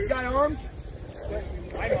 Was the guy armed?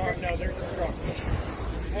 I don't know, they're just drunk.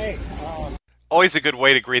 Hey, Always a good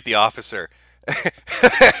way to greet the officer.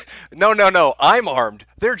 No, I'm armed.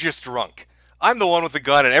 They're just drunk. I'm the one with the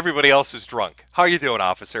gun and everybody else is drunk. How are you doing,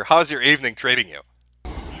 officer? How's your evening treating you?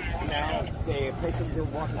 Now, they approached us, we were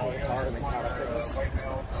walking to the car and they caught up with us.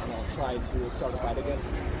 Tried to start a fight again.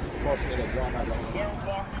 Fortunately, they drawn out.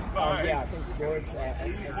 Yeah, I think George...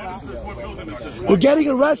 We're getting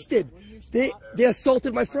arrested. They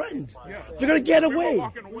assaulted my friend. They're gonna get away.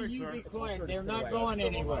 will you be quiet? They're not going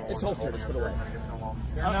anywhere. It's holstered, it's put away.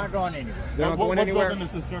 They're not going anywhere. They're not going anywhere. What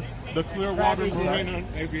building is this, sir? The Clearwater Marine and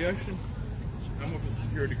Aviation? I'm with the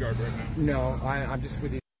security guard right now. No, I'm just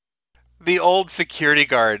with you. The old security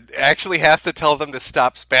guard actually has to tell them to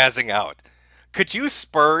stop spazzing out. Could you,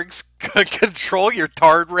 Spurgs, control your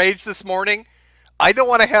tard rage this morning? I don't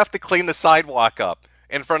want to have to clean the sidewalk up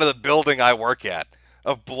in front of the building I work at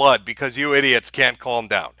of blood because you idiots can't calm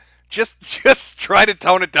down. Just try to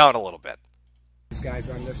tone it down a little bit. These guys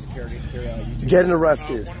on their security. Getting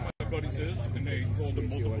arrested. One of my buddies is, and they told them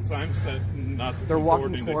multiple times that not to They're come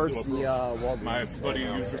walking forward, and they towards still the approach. Walgreens. My buddy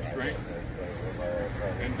used restraint.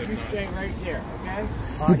 And then, You stay right there,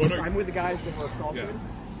 okay? I'm with the guys that were assaulted.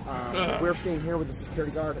 We're seeing here with the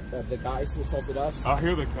security guard the guys who assaulted us.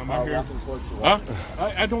 here they come. Are I'm here. walking towards the wall.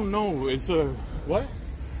 I don't know. It's what?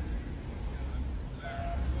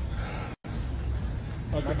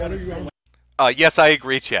 Yes, I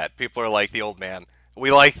agree, Chad. People are like the old man.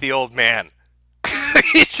 We like the old man.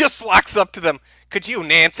 He just walks up to them. Could you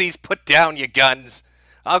Nancy's put down your guns?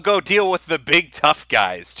 I'll go deal with the big tough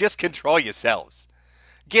guys. Just control yourselves.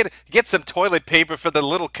 Get some toilet paper for the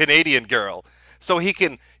little Canadian girl. so he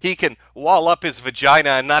can wall up his vagina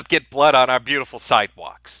and not get blood on our beautiful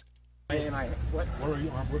sidewalks. What? Where are you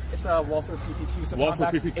armed with? It's a Walther PPQ subcontract. Walther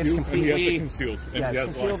PPQ, It's completely and he has it concealed. And yeah, he it's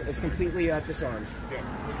has concealed. license. It's completely disarmed. Yeah,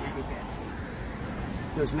 completely disarmed.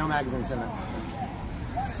 There's no magazines in it.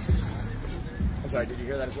 I'm sorry, did you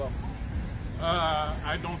hear that as well?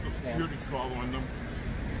 I don't. The security's following them.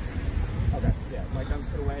 Okay, yeah, my gun's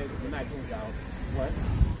put away, the magazine's out. What?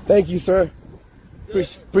 Thank you, sir.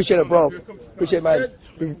 Appreciate it, bro. Appreciate it,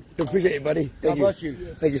 man. Appreciate it, buddy. Thank you. bless you.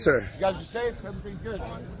 Thank you, sir. You guys be safe. Everything's good.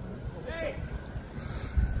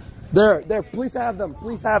 There. Police have them.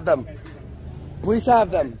 Police have them. Police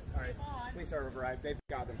have them. All right, police are arrived. They've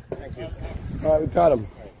got them. Thank you. All right, we got them.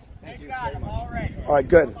 Thank you very much. All right,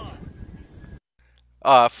 good.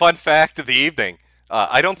 Fun fact of the evening.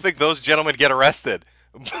 I don't think those gentlemen get arrested,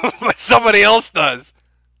 but somebody else does.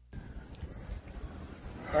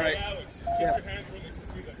 All right. Yeah.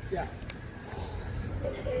 Yeah.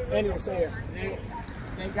 Andy, we'll stay here.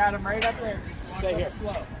 They got him right up there. Stay here.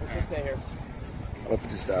 Let's just stay here. I'll put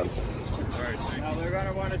this down. Now they're going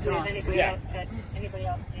to want to talk. Anybody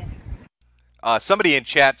else? Somebody in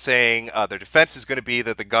chat saying their defense is going to be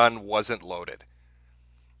that the gun wasn't loaded.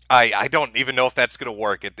 I don't even know if that's going to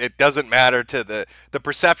work. It doesn't matter to the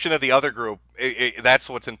perception of the other group. That's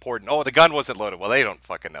what's important. Oh, the gun wasn't loaded. Well, they don't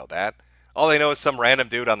fucking know that. All they know is some random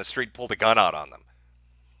dude on the street pulled a gun out on them.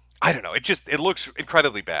 I don't know. It looks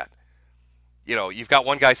incredibly bad. You know, you've got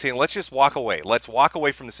one guy saying, let's just walk away. Let's walk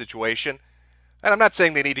away from the situation. And I'm not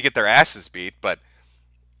saying they need to get their asses beat, but,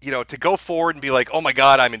 you know, to go forward and be like, oh my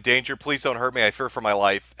God, I'm in danger. Please don't hurt me. I fear for my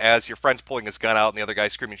life. As your friend's pulling his gun out and the other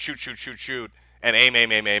guy's screaming, shoot, shoot, shoot, shoot, and aim,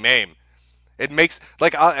 aim, aim, aim, aim. It makes,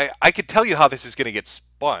 like, I could tell you how this is going to get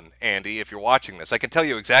spun, Andy, if you're watching this. I can tell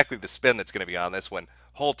you exactly the spin that's going to be on this when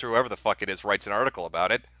Holt, or whoever the fuck it is, writes an article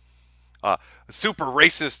about it. Super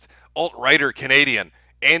racist alt-writer Canadian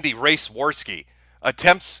Andy Race-Worski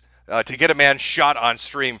attempts to get a man shot on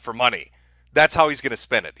stream for money. That's how he's going to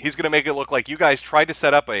spin it. He's going to make it look like you guys tried to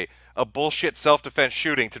set up a bullshit self-defense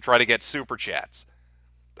shooting to try to get super chats.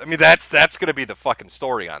 I mean, that's going to be the fucking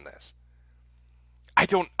story on this. I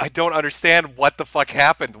don't understand what the fuck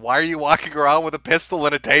happened. Why are you walking around with a pistol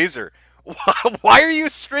and a taser? Why are you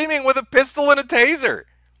streaming with a pistol and a taser?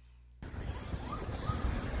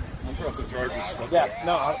 I'm pressing charges. Yeah,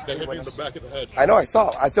 no. They hit me in the back of the head. I know. I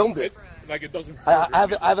saw. I filmed it. Like it doesn't. I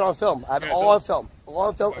have it on film. I have it all on film. All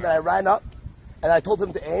on film. And then I ran up, and I told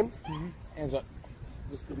him to aim. Hands up.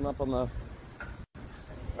 Just put them up on the... All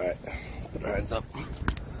right. Put our hands up.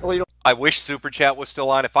 Well, you don't... I wish Super Chat was still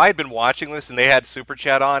on. If I had been watching this and they had Super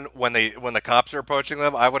Chat on when the cops are approaching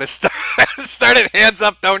them, I would have started hands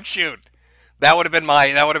up, don't shoot. That would have been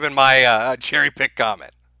my cherry pick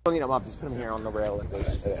comment. Don't need them up. Just put them here on the rail like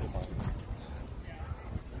this. Yeah.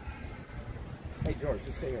 Hey George,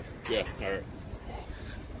 just stay here. Yeah. All right.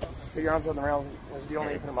 Put your arms on the rails. You don't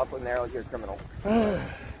need to put them up in there like you're a criminal.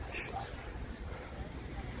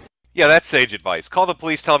 Yeah, that's sage advice. Call the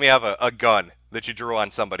police, tell them you have a gun that you drew on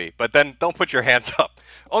somebody, but then don't put your hands up.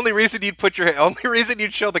 Only reason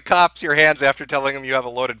you'd show the cops your hands after telling them you have a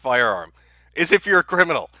loaded firearm is if you're a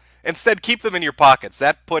criminal. Instead, keep them in your pockets.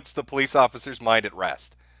 That puts the police officer's mind at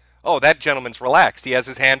rest. Oh, that gentleman's relaxed. He has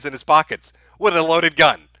his hands in his pockets with a loaded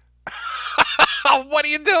gun. What are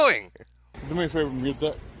you doing? Do me a favor, mute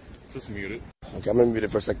that. Just mute it. Okay, I'm gonna mute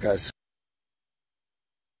it for a sec, guys.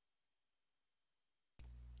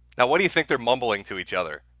 Now, what do you think they're mumbling to each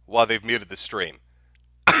other while they've muted the stream?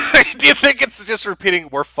 Do you think it's just repeating,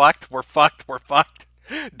 we're fucked, we're fucked, we're fucked?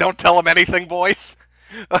 Don't tell them anything, boys.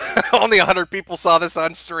 Only 100 people saw this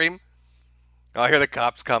on stream. Oh, here the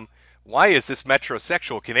cops come. Why is this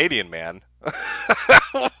metrosexual Canadian man?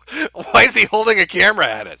 Why is he holding a camera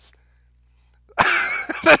at us?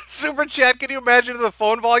 That Super Chat, can you imagine the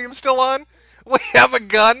phone volume still on? We have a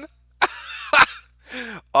gun?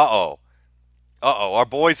 Uh-oh. Uh-oh, our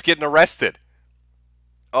boy's getting arrested.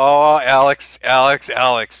 Oh, Alex,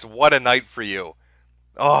 what a night for you.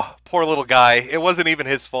 Oh, poor little guy. It wasn't even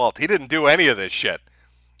his fault. He didn't do any of this shit.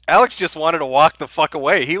 Alex just wanted to walk the fuck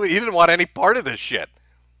away. He didn't want any part of this shit.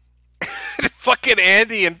 Fucking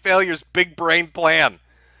Andy and Failure's big brain plan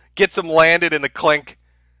gets him landed in the clink.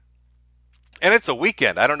 And it's a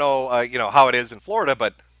weekend. I don't know, how it is in Florida,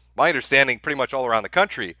 but my understanding pretty much all around the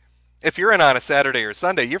country, if you're in on a Saturday or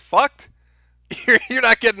Sunday, you're fucked. You're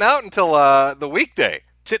not getting out until the weekday.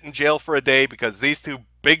 Sit in jail for a day because these two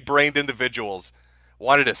big-brained individuals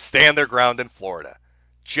wanted to stand their ground in Florida.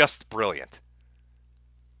 Just brilliant.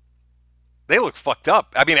 They look fucked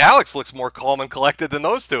up. I mean, Alex looks more calm and collected than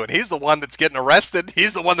those two, and he's the one that's getting arrested.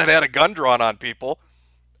 He's the one that had a gun drawn on people.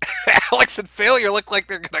 Alex and Failure look like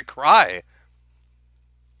they're going to cry.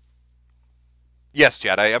 Yes,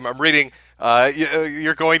 Chad. I'm reading.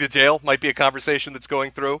 You're going to jail. Might be a conversation that's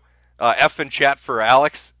going through. F in chat for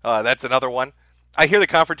Alex. That's another one. I hear the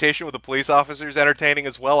confrontation with the police officers entertaining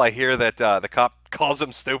as well. I hear that the cop calls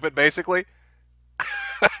him stupid, basically.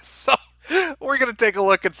 So we're gonna take a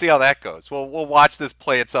look and see how that goes. We'll watch this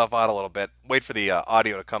play itself out a little bit. Wait for the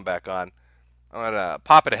audio to come back on. I'm gonna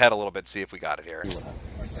pop it ahead a little bit, see if we got it here.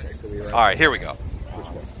 All right, here we go.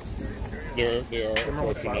 We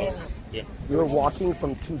were walking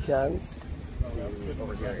from Toucan's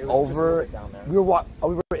over. We were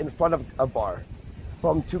in front of a bar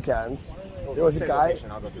from Toucan's. There was a guy.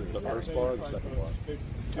 The first bar or the second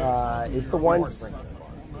bar? It's the one.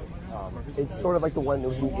 It's sort of like the one that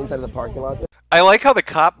was inside of the parking lot. I like how the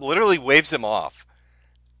cop literally waves him off.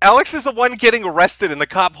 Alex is the one getting arrested, and the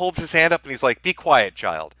cop holds his hand up and he's like, "Be quiet,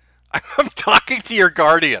 child. I'm talking to your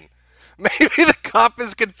guardian." Maybe the cop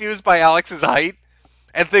is confused by Alex's height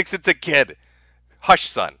and thinks it's a kid. Hush,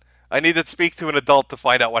 son. I need to speak to an adult to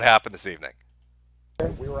find out what happened this evening.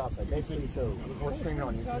 We were outside. Basically, so we're streaming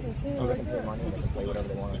on YouTube. They can pay money, they can play whatever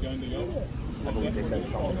they want. I believe they said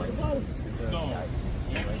something racist.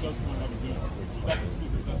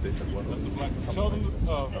 They said what?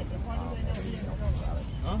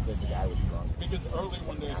 The guy was drunk. Because early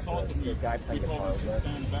when they assaulted me, the guy played we the told car them to with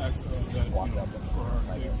stand back so that walked up for her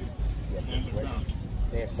safety. Stand around.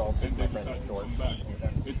 They assaulted And my they friend decided to George. come back.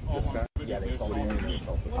 It's all on video. Yeah, they assaulted him. They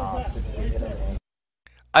assaulted him.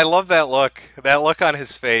 I love that look. That look on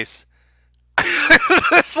his face.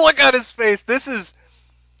 This look on his face. This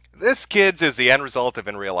kid's is the end result of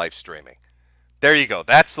in real life streaming. There you go.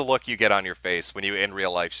 That's the look you get on your face when you in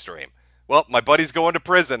real life stream. Well, my buddy's going to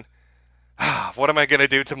prison. What am I going to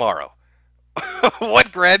do tomorrow?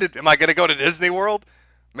 What granted? Am I going to go to Disney World?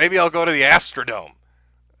 Maybe I'll go to the Astrodome.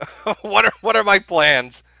 What are my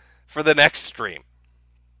plans for the next stream?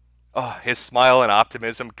 Oh, his smile and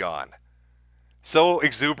optimism gone. So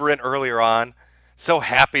exuberant earlier on, so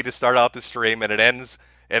happy to start out the stream, and it ends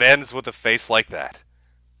with a face like that.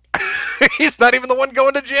 He's not even the one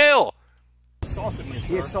going to jail.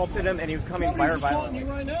 He assaulted him, and he was coming fire violently.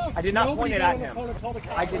 I did not point it at him.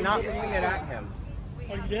 I did not point it at him.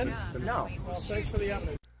 Oh, you did? No. Well, thanks for the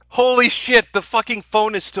evidence. Holy shit, the fucking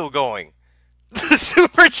phone is still going. The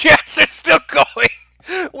super chats are still going.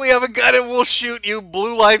 We have a gun and we'll shoot you.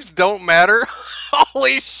 Blue lives don't matter.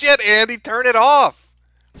 Holy shit, Andy, turn it off.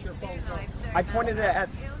 I pointed it at...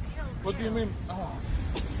 What do you mean? Oh.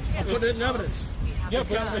 I put it in evidence. Yeah,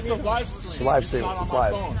 but it's a live stream. It's a live stream. Not on It's my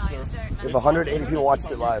live. phone, sir. We have 180 people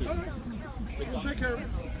watching it live.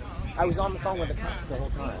 I was on the phone with the cops the whole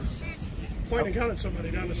time. Point and gun at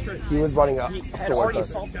somebody down the street. He was running up He had towards already us.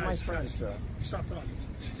 assaulted my friend, sir. Stop talking.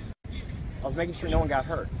 I was making sure no one got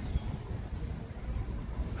hurt.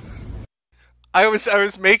 I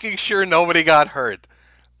was making sure nobody got hurt.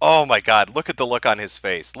 Oh my god, look at the look on his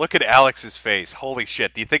face. Look at Alex's face. Holy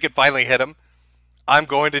shit, do you think it finally hit him? I'm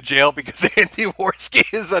going to jail because Andy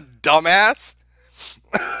Worski is a dumbass?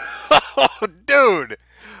 Oh, dude.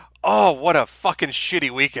 Oh, what a fucking shitty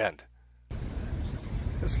weekend.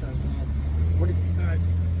 This guy's What did, all right.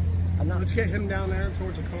 Let's get him down there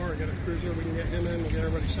towards the car and get a cruiser. We can get him in. We'll get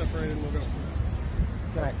everybody separated and we'll go.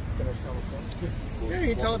 can I tell this one? Yeah,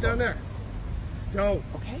 you can tell it down there. Go.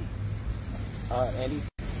 Okay. Andy,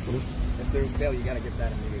 if there's bail, you gotta get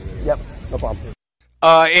that immediately. Yep, no problem.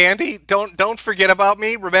 Andy, don't forget about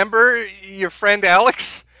me. Remember your friend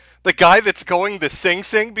Alex? The guy that's going to Sing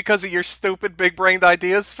Sing because of your stupid big-brained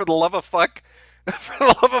ideas? For the love of fuck. For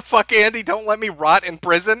the love of fuck, Andy, don't let me rot in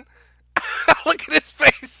prison. Look at his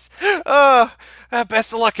face.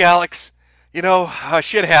 Best of luck, Alex. You know,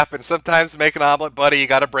 shit happens. Sometimes to make an omelet, buddy, you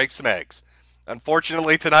gotta break some eggs.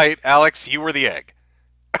 Unfortunately tonight, Alex, you were the egg.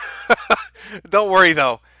 Don't worry,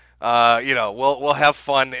 though. You know, we'll have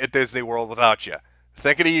fun at Disney World without you.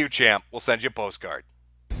 Thinking of you, champ. We'll send you a postcard.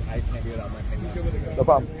 I can't do it on my finger. No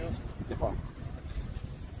problem. No problem.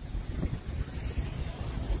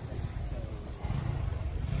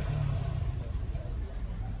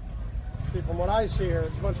 See, from what I see here,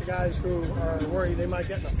 it's a bunch of guys who are worried they might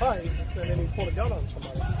get in a fight, and then he pull a gun on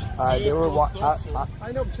somebody. They were.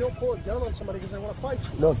 I know, but you don't pull a gun on somebody because they want to fight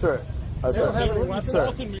you. No, sir. They don't have any weapons.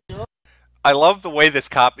 Sir. I love the way this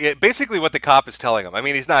cop, basically what the cop is telling him. I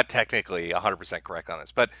mean, he's not technically 100% correct on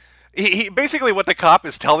this, but he basically what the cop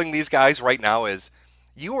is telling these guys right now is,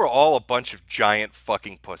 you are all a bunch of giant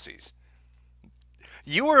fucking pussies.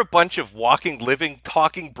 You are a bunch of walking, living,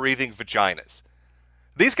 talking, breathing vaginas.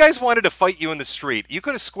 These guys wanted to fight you in the street. You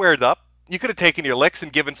could have squared up. You could have taken your licks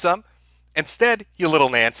and given some. Instead, you little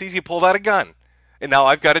Nancy's, you pulled out a gun. And now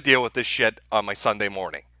I've got to deal with this shit on my Sunday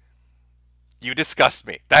morning. You disgust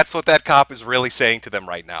me. That's what that cop is really saying to them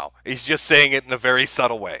right now. He's just saying it in a very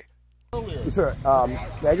subtle way. Sir,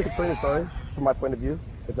 may I just explain the story from my point of view,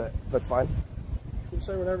 if that's fine? You can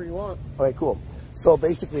say whatever you want. Okay, cool. So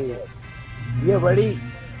basically, we already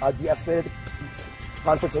de-escalated the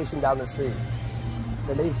confrontation down the street.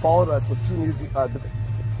 And they followed us with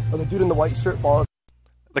the dude in the white shirt followed us.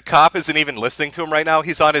 The cop isn't even listening to him right now.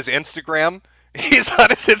 He's on his Instagram. He's on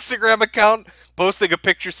his Instagram account posting a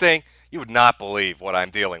picture saying, "You would not believe what I'm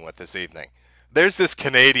dealing with this evening. There's this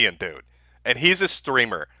Canadian dude, and he's a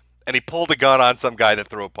streamer, and he pulled a gun on some guy that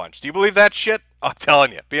threw a punch. Do you believe that shit? I'm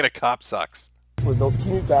telling you, being a cop sucks." With those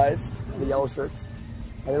two guys in the yellow shirts,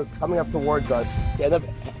 and they were coming up towards us. They ended up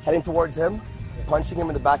heading towards him, punching him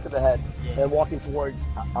in the back of the head, and walking towards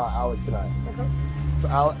Alex and I.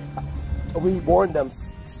 So we warned them,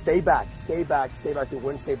 stay back, stay back, stay back. They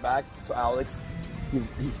wouldn't stay back. So Alex,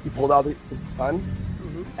 he pulled out his gun,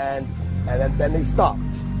 and then they stopped.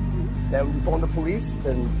 Then we phoned the police,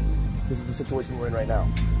 and this is the situation we're in right now.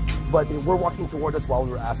 But they were walking toward us while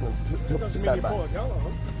we were asking them to stand back.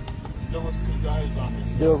 There was 2 guys on me.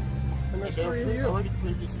 And there's 3 of you. Already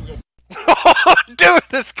previously. Dude,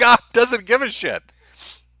 this cop doesn't give a shit.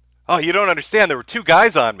 Oh, you don't understand. There were 2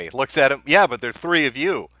 guys on me. Looks at him. Yeah, but there are 3 of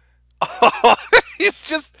you. Oh,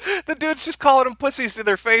 the dude's just calling them pussies to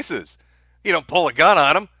their faces. You don't pull a gun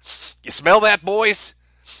on them. You smell that, boys?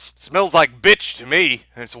 Smells like bitch to me,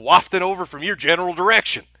 and it's wafting over from your general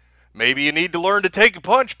direction. Maybe you need to learn to take a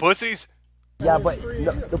punch, pussies. Yeah, but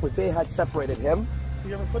they had separated him.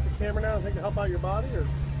 You ever put the camera down and think to help out your body? Or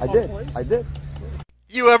I did.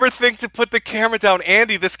 You ever think to put the camera down?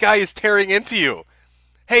 Andy, this guy is tearing into you.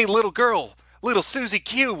 Hey, little girl, little Susie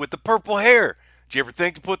Q with the purple hair. Did you ever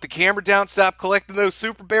think to put the camera down, stop collecting those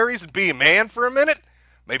super berries, and be a man for a minute?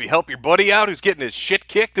 Maybe help your buddy out who's getting his shit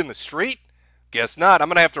kicked in the street? Guess not. I'm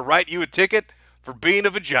going to have to write you a ticket for being a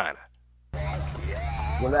vagina.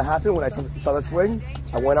 When that happened, when I saw the swing,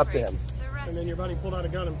 I went up to him. And then your buddy pulled out a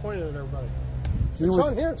gun and pointed at everybody. It's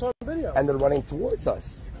on here. It's on video. And they're running towards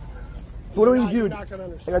us. So what do we do? You're not going to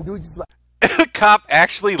understand. The cop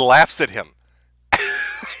actually laughs at him.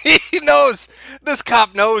 He knows. This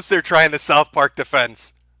cop knows they're trying the South Park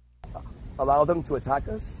defense. Allow them to attack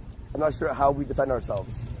us? I'm not sure how we defend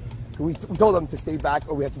ourselves. We told them to stay back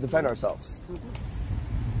or we have to defend ourselves.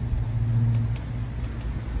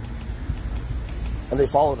 And they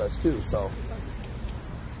followed us too, so.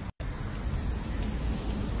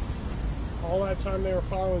 All that time they were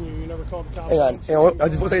following you, you never called the cops. Hang on. You know, I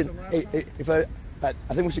just want to say, hey, if I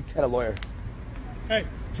think we should get a lawyer. Hey.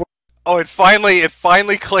 Oh, it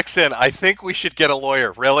finally clicks in. I think we should get a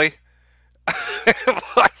lawyer. Really?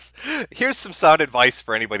 Here's some sound advice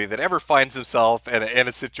for anybody that ever finds himself in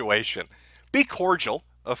a situation. Be cordial,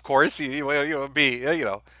 of course. Be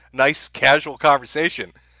nice, casual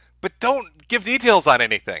conversation, but don't give details on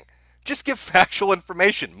anything. Just give factual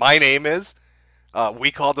information. My name is. We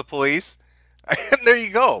called the police, and there you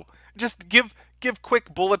go. Just give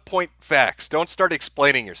quick bullet point facts. Don't start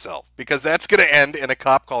explaining yourself, because that's going to end in a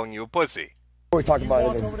cop calling you a pussy. We're talking about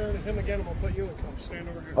walk it. Over there to him again, and we'll put you in cuffs. Stand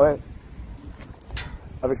over here. All right.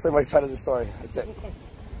 I've explained my side of the story. That's it.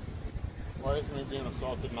 Why is me being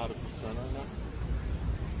assaulted not a concern right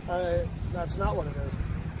now? That's not what it is.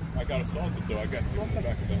 I got assaulted though. I got hit in the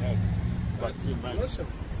back of the head by 2 men. Listen,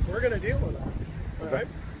 we're going to deal with it. All right?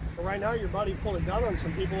 But right now, your buddy pulled a gun on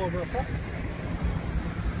some people over a fight.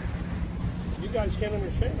 You guys can't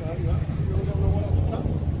understand that. You really don't know what else to tell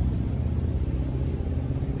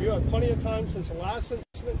you. You had plenty of time since the last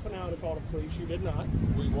incident to now to call the police. You did not.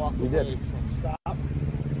 We walked away from. Stop.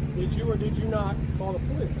 Did you or did you not call the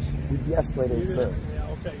police? We de-escalated, sir.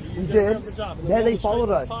 Yeah, okay. We did. Then they followed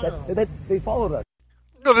us. They followed us.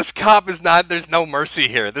 No, this cop is not. There's no mercy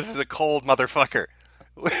here. This is a cold motherfucker.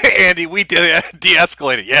 Andy, we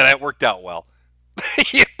de-escalated. Yeah, that worked out well.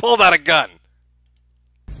 You pulled out a gun.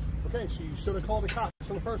 Okay, so you should have called the cops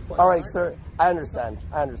in the first place. All right, sir. I understand.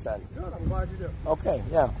 Good, I'm glad you do. Okay,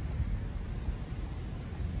 yeah.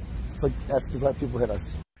 It's like, that's because let people hit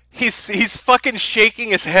us. He's fucking shaking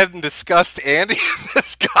his head in disgust, Andy.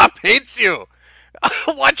 This cop hates you.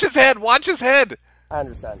 Watch his head. Watch his head. I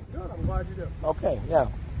understand. Good, I'm glad you do. Okay, yeah.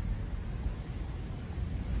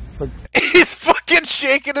 It's like, he's fucking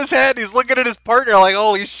shaking his head. He's looking at his partner like,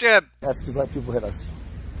 holy shit. That's because let people hit us.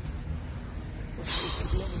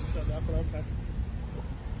 Said that, but okay.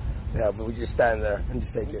 Yeah, but we just stand there and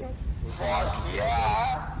just take it. Huh?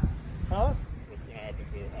 What's going to happen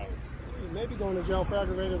to Alex? You may be going to jail for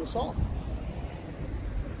aggravated assault.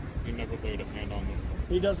 He never laid a hand on them.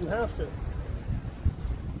 He doesn't have to.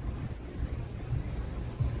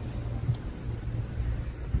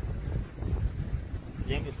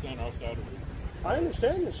 We understand our side of it. I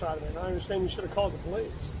understand your side of it, and I understand you should have called the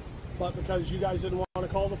police. But because you guys didn't want to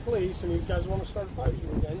call the police and these guys want to start fighting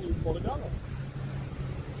you again, you pulled a gun on them.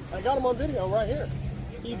 I got him on video right here.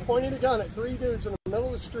 He pointed a gun at 3 dudes in the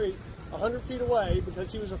middle of the street, 100 feet away,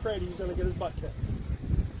 because he was afraid he was going to get his butt kicked.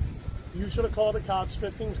 You should have called the cops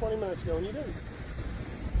 15, 20 minutes ago, and you didn't.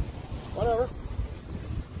 Whatever.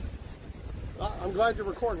 I'm glad you're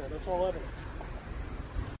recording it. That's all evidence.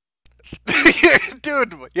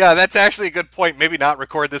 Dude, yeah, that's actually a good point. Maybe not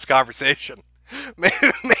record this conversation.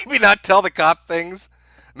 Maybe not tell the cop things.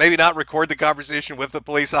 Maybe not record the conversation with the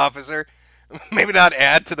police officer. Maybe not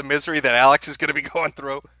add to the misery that Alex is going to be going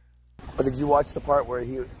through. But did you watch the part where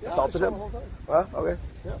he assaulted him? Huh? Okay.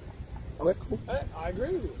 Yeah. Okay, cool. Hey, I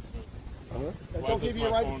agree with you. That Why don't does give you a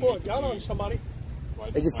my right to phone pull a need to gun on be- somebody.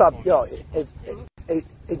 Hey, just stop. Yo, hey, dude. Right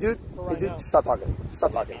Hey, dude, now. just stop talking.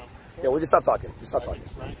 Stop talking. Yeah, we'll just stop talking. Just stop I talking.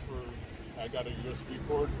 can transfer. I got a USB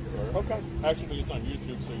cord. Okay. Actually, it's on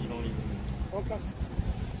YouTube, so you don't even. Okay.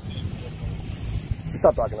 Just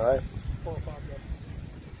stop talking, all right? 4 o'clock.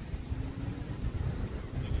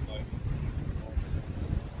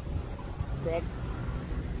 Go ahead.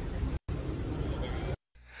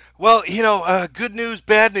 Well, you know, good news,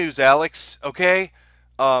 bad news, Alex, okay?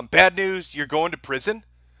 Bad news, you're going to prison.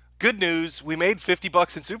 Good news, we made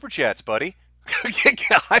 $50 in Super Chats, buddy.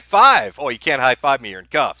 High five. Oh, you can't high five me, you're in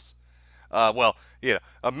cuffs. Well, you know,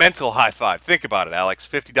 a mental high five. Think about it, Alex.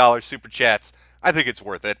 $50 Super Chats. I think it's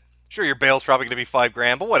worth it. Sure, your bail's probably going to be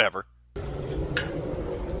 $5,000, but whatever.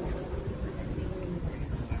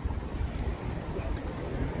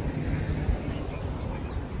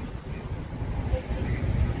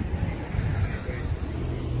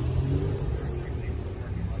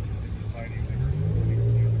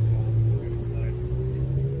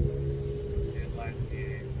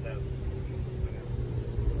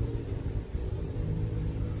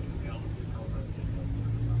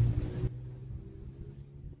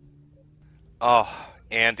 Oh,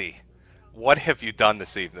 Andy, what have you done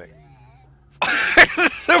this evening? The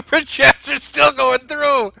Super Chats are still going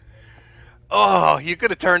through. Oh, you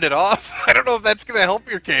could have turned it off. I don't know if that's going to help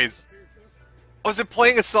your case. Was it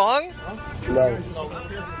playing a song? No.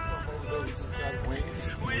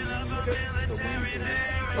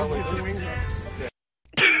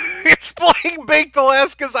 It's playing Baked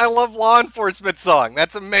Alaska's I Love Law Enforcement song.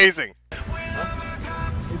 That's amazing.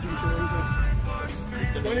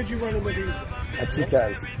 When did you run into these? At 2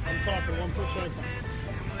 cans. I'm talking 1%.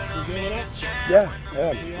 You doing it? Yeah, I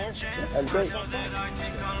am. You are? Yeah, I'm great.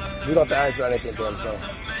 You don't have to answer anything to him, so.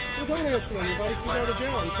 Well, don't answer them. You've already go to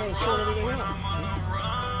jail. I'm trying to sort everything out.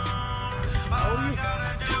 How old are you?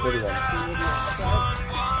 31.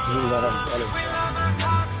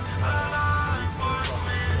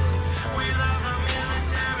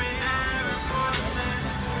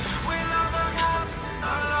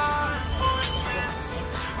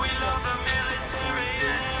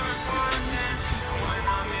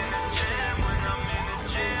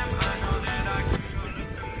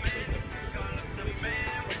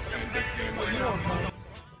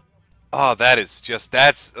 Oh,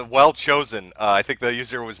 that's well chosen. I think the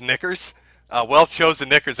user was Knickers. Well chosen,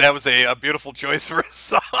 Knickers. That was a beautiful choice for a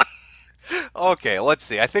song. Okay, let's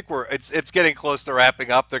see. I think it's getting close to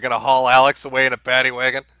wrapping up. They're gonna haul Alex away in a paddy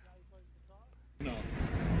wagon. No.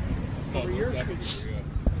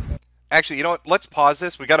 Actually, you know what? Let's pause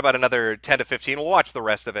this. We got about another 10 to 15. We'll watch the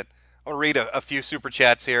rest of it. I'll read a few super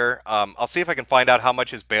chats here. I'll see if I can find out how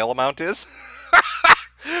much his bail amount is,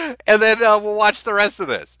 and then we'll watch the rest of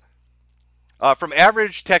this. From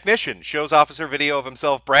Average Technician, shows officer video of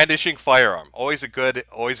himself brandishing firearm. Always a good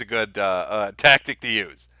tactic to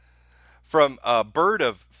use. From Bird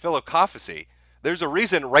of Philocophacy, there's a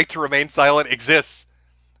reason right to remain silent exists.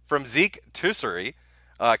 From Zeke Tussery,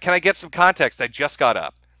 can I get some context? I just got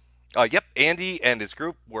up. Yep, Andy and his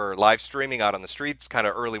group were live streaming out on the streets, kind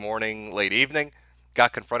of early morning, late evening.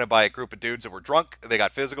 Got confronted by a group of dudes that were drunk. They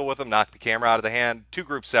got physical with them, knocked the camera out of the hand. 2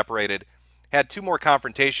 groups separated. Had 2 more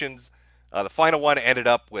confrontations. The final one ended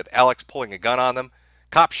up with Alex pulling a gun on them.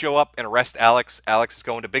 Cops show up and arrest Alex. Alex is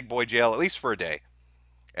going to big boy jail, at least for a day.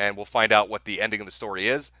 And we'll find out what the ending of the story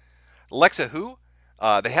is. Lexa Who?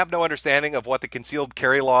 They have no understanding of what the concealed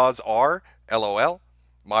carry laws are. LOL.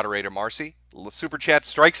 Moderator Marcy. Super Chat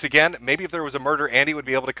strikes again. Maybe if there was a murder, Andy would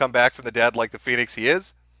be able to come back from the dead like the Phoenix he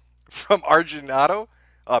is. From Arginato.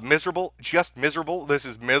 Miserable. Just miserable. This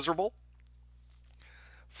is miserable.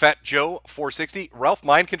 Fat Joe 460. Ralph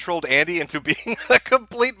mind-controlled Andy into being a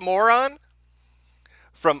complete moron.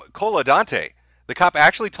 From Cola Dante. The cop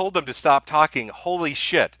actually told them to stop talking. Holy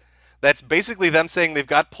shit. That's basically them saying they've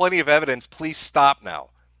got plenty of evidence. Please stop now.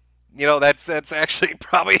 You know, that's actually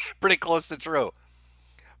probably pretty close to true.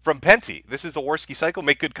 From Penty, this is the Warski cycle.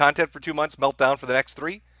 Make good content for 2 months, melt down for the next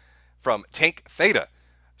 3. From Tank Theta,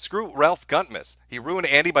 screw Ralph Guntmas. He ruined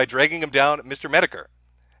Andy by dragging him down, Mr. Metokur.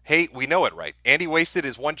 Hey, we know it, right? Andy wasted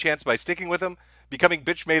his one chance by sticking with him, becoming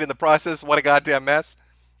bitchmade in the process. What a goddamn mess.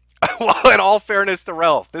 Well, in all fairness to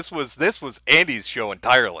Ralph, this was Andy's show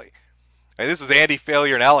entirely. I mean, this was Andy,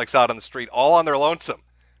 Failure, and Alex out on the street, all on their lonesome.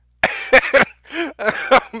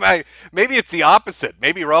 Maybe it's the opposite.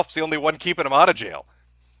 Maybe Ralph's the only one keeping him out of jail.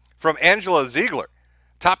 From Angela Ziegler,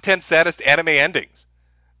 top 10 saddest anime endings.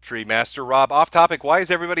 Tree Master Rob, off topic, why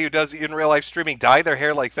is everybody who does in real life streaming dye their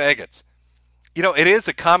hair like faggots? You know, it is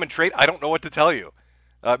a common trait. I don't know what to tell you.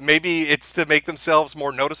 Maybe it's to make themselves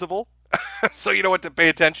more noticeable, so you know what to pay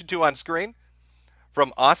attention to on screen.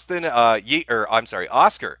 From Oscar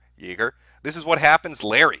Yeager, this is what happens,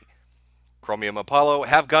 Larry. Chromium Apollo,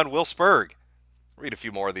 have gun Will Spurg. Read a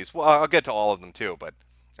few more of these. Well, I'll get to all of them too, but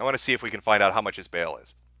I want to see if we can find out how much his bail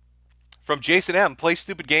is. From Jason M, play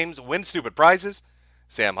stupid games, win stupid prizes.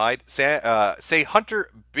 Sam Hyde, say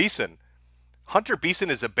Hunter Beeson. Hunter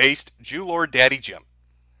Beeson is a based Jew Lord Daddy Jim.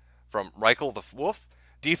 From Reichel the Wolf,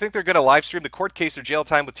 do you think they're going to live stream the court case or jail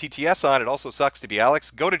time with TTS on? It also sucks to be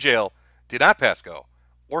Alex. Go to jail, do not pass go,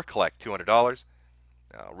 or collect $200.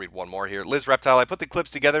 I'll read one more here. Liz Reptile, I put the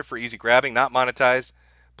clips together for easy grabbing, not monetized.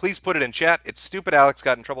 Please put it in chat. It's stupid Alex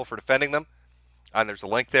got in trouble for defending them. And there's a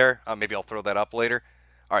link there. Maybe I'll throw that up later.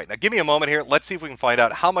 All right, now give me a moment here. Let's see if we can find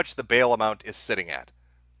out how much the bail amount is sitting at.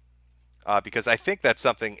 Because I think that's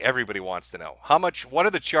something everybody wants to know. What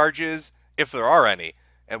are the charges, if there are any,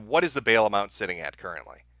 and what is the bail amount sitting at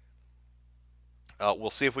currently? We'll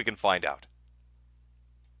see if we can find out.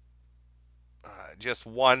 Just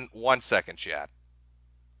one second, chat.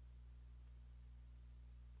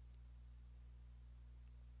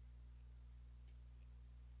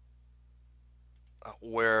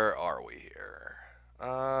 Where are we here?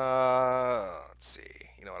 Let's see.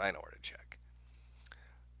 You know what? I know where to check.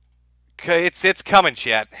 Okay, it's coming,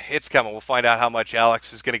 chat. It's coming. We'll find out how much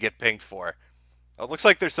Alex is going to get pinged for. It looks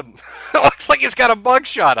like there's some. It looks like he's got a bug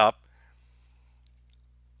shot up.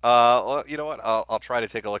 Well, you know what? I'll try to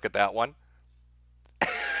take a look at that one.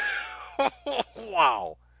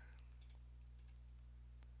 Wow.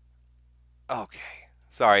 Okay.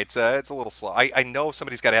 Sorry, it's a little slow. I know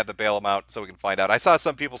somebody's got to have the bail amount so we can find out. I saw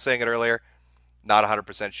some people saying it earlier. Not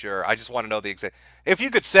 100% sure. I just want to know the exact. If you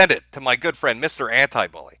could send it to my good friend Mr.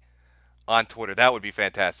 Anti-Bully on Twitter, that would be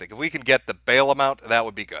fantastic. If we can get the bail amount, that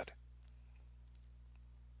would be good.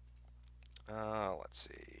 Let's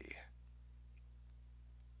see.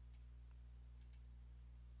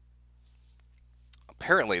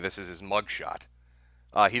 Apparently, this is his mugshot.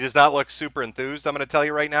 He does not look super enthused, I'm going to tell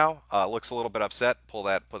you right now. Looks a little bit upset. Put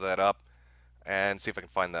that up, and see if I can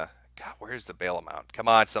find the. God, where's the bail amount? Come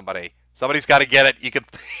on, somebody. Somebody's got to get it. You can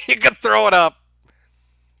throw it up.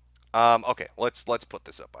 Okay, let's put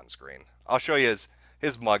this up on screen. I'll show you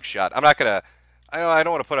his mugshot. I'm not gonna. I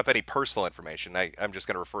don't want to put up any personal information. I'm just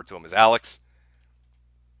going to refer to him as Alex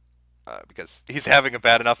because he's having a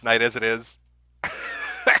bad enough night as it is.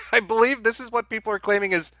 I believe this is what people are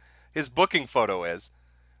claiming his booking photo is.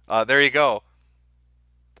 There you go.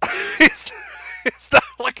 he's not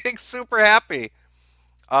looking super happy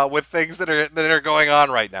with things that are going on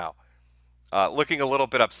right now. Looking a little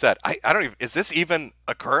bit upset. I don't even. Is this even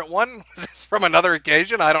a current one? Is this from another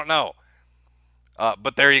occasion? I don't know.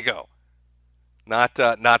 But there you go. Not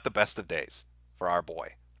the best of days for our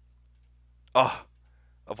boy. Oh,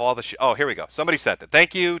 of all the oh, here we go. Somebody sent it.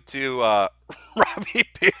 Thank you to Robbie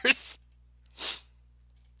Pierce.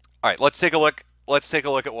 All right, let's take a look. Let's take a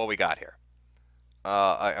look at what we got here.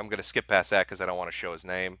 I'm going to skip past that because I don't want to show his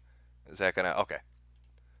name. Is that going to... Okay.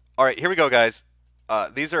 All right, here we go, guys.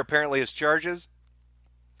 These are apparently his charges.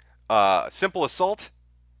 Simple assault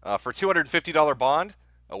for $250 bond,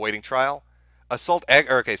 awaiting trial. Assault...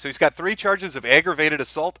 Okay, so he's got 3 charges of aggravated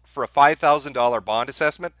assault for a $5,000 bond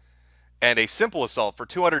assessment and a simple assault for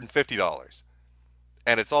 $250.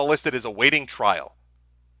 And it's all listed as awaiting trial.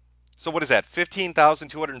 So what is that?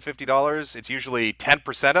 $15,250. It's usually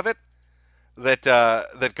 10% of it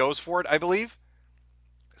that goes for it, I believe.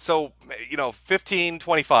 So, you know,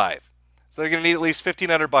 $1,525. So they're going to need at least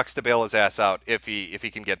 $1,500 to bail his ass out if he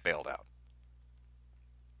can get bailed out.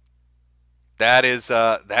 That is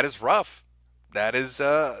rough. That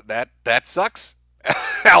sucks.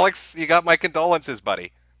 Alex, you got my condolences,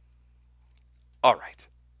 buddy. All right.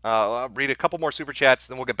 I'll read a couple more super chats,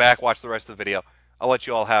 then we'll get back, watch the rest of the video. I'll let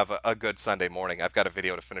you all have a good Sunday morning. I've got a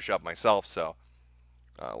video to finish up myself, so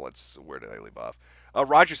where did I leave off?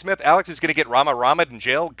 Roger Smith, Alex is going to get Rama Ramad in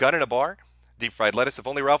jail, gun in a bar. deep fried lettuce. If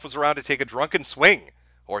only Ralph was around to take a drunken swing.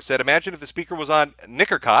 Or said, imagine if the speaker was on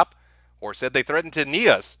Knicker Cop. Or said they threatened to knee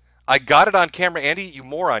us. I got it on camera, Andy, you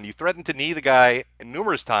moron. You threatened to knee the guy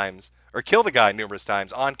numerous times, or kill the guy numerous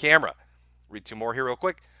times on camera. Read 2 more here real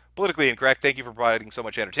quick. Politically incorrect. Thank you for providing so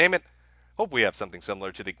much entertainment. Hope we have something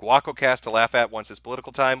similar to the GuacoCast to laugh at once it's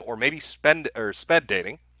political time, or maybe sped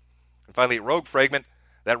dating. And finally, Rogue Fragment.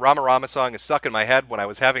 That Rama Rama song is stuck in my head when I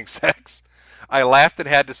was having sex. I laughed and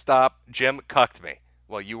had to stop. Jim cucked me.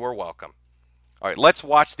 Well, you are welcome. All right, let's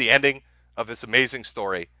watch the ending of this amazing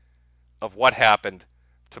story of what happened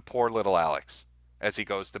to poor little Alex as he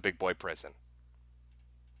goes to big boy prison.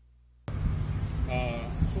 So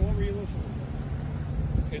what were you listening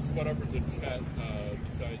to? It's whatever the chat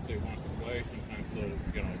decides they want to play. Sometimes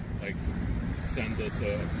they'll, you know, like send us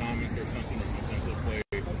a comment or something, or sometimes they'll play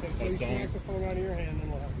a song. Take the phone out of your hand and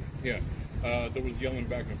we'll have you. Yeah. There was yelling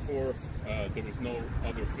back and forth. There was no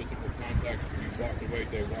other physical contact. We walked away.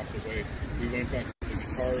 They walked away. We went back to the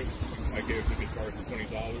guitarist. I gave the guitarist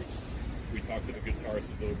 $20. We talked to the guitarist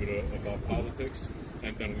a little bit about politics,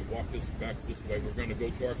 and then we walked back this way. We're going to go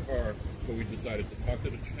to our car, but we decided to talk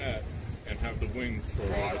to the chat and have the wings for a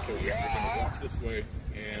while. So we're going to walk this way,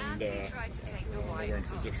 and we're in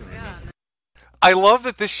position right now. I love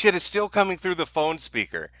that this shit is still coming through the phone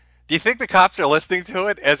speaker. Do you think the cops are listening to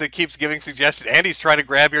it as it keeps giving suggestions? Andy's trying to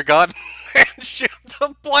grab your gun and shoot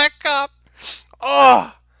the black cop.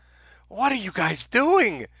 Oh, what are you guys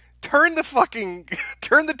doing? Turn the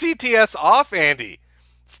TTS off, Andy.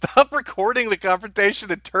 Stop recording the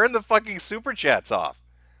confrontation and turn the fucking super chats off.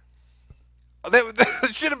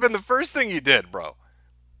 That should have been the first thing you did, bro.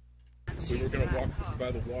 We were going to walk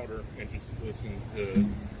by the water and just listen to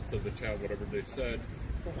the chat, whatever they said,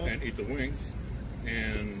 and eat the wings.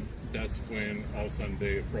 And that's when all of a sudden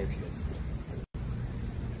they approached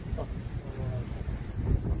us.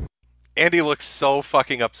 Andy looks so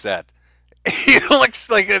fucking upset. He looks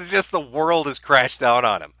like it's just the world has crashed down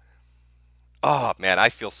on him. Oh, man, I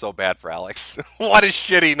feel so bad for Alex. What a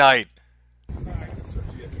shitty night. Alright,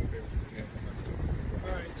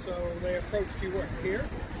 so they approached you where? Here?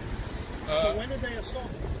 So when did they assault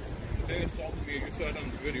you? They assaulted me. You saw it on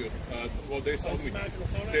the video. Well, they assaulted me.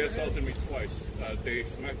 They assaulted me twice. They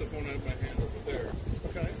smacked the phone out of my hand over there.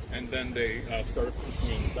 Okay. And then they started pushing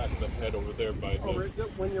me in the back of the head over there by the...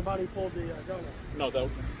 when your buddy pulled the gun out? No, that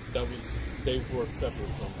was... They were separate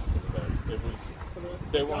from that. It was...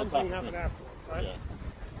 They were on top of me. Happened afterwards, right? Yeah.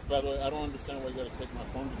 By the way, I don't understand why you gotta take my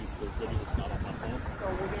phone to these videos not on my phone.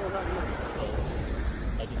 Oh, we're doing that now. So,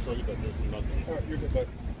 I can show you that there's nothing. Alright, you're good, bud.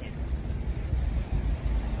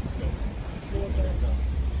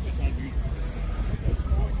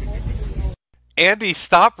 Andy,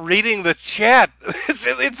 stop reading the chat.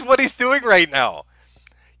 It's what he's doing right now.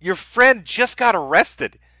 Your friend just got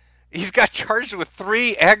arrested. He's got charged with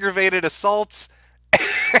 3 aggravated assaults.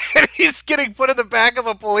 And he's getting put in the back of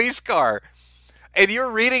a police car. And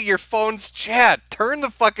you're reading your phone's chat. Turn the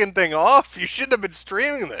fucking thing off. You shouldn't have been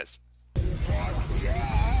streaming this.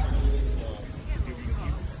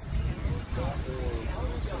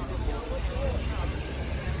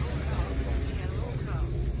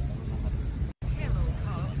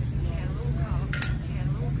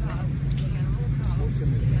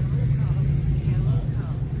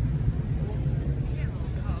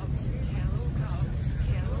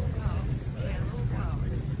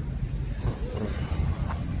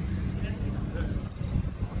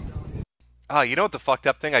 Oh, you know what the fucked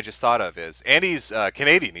up thing I just thought of is? Andy's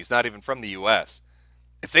Canadian. He's not even from the U.S.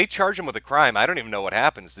 If they charge him with a crime, I don't even know what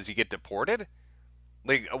happens. Does he get deported?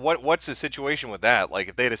 Like, what's the situation with that? Like,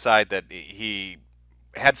 if they decide that he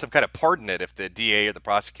had some kind of part in it, if the DA or the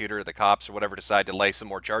prosecutor or the cops or whatever decide to lay some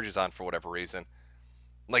more charges on for whatever reason,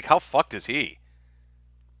 like, how fucked is he?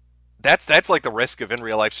 That's like the risk of in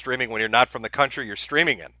real life streaming when you're not from the country you're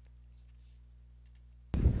streaming in.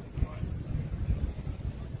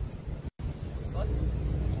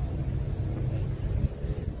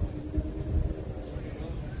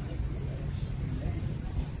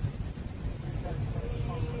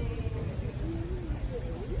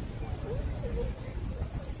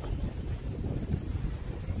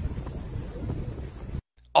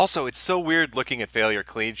 Also, it's so weird looking at Failure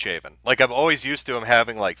clean shaven. Like, I'm always used to him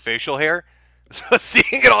having, like, facial hair. So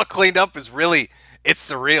seeing it all cleaned up is really, it's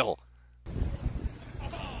surreal.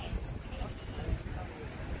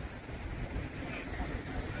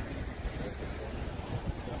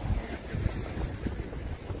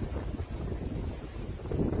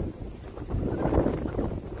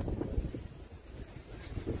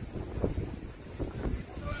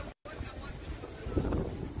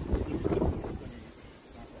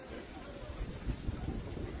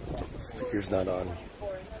 speaker's not on.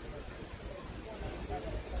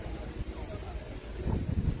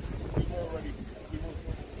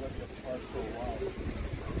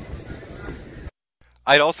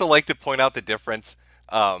 I'd also like to point out the difference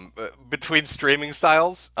between streaming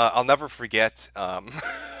styles. I'll never forget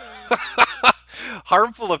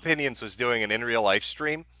Harmful Opinions was doing an in real life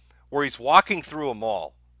stream where he's walking through a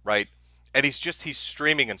mall, right? And he's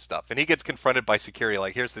streaming and stuff. And he gets confronted by security,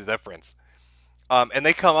 like, here's the difference. And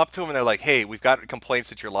they come up to him and they're like, hey, we've got complaints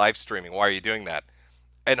that you're live streaming. Why are you doing that?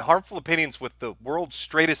 And Harmful Opinions, with the world's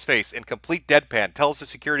straightest face and complete deadpan, tells the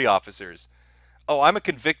security officers, oh, I'm a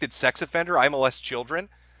convicted sex offender. I molest children.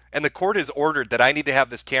 And the court has ordered that I need to have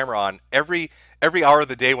this camera on every hour of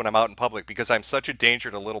the day when I'm out in public because I'm such a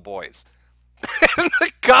danger to little boys. And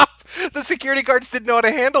the security guards didn't know how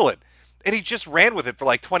to handle it. And he just ran with it for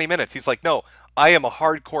like 20 minutes. He's like, no, I am a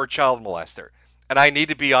hardcore child molester. And I need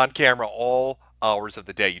to be on camera all hours of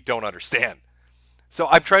the day. You don't understand. So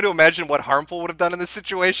I'm trying to imagine what Harmful would have done in this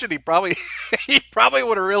situation. He probably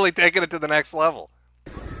would have really taken it to the next level.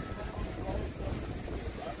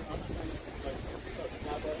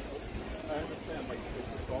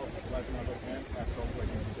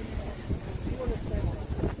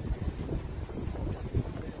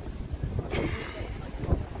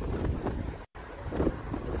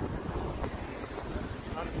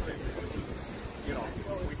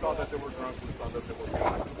 That they were drunk, we saw that they were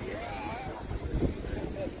drunk.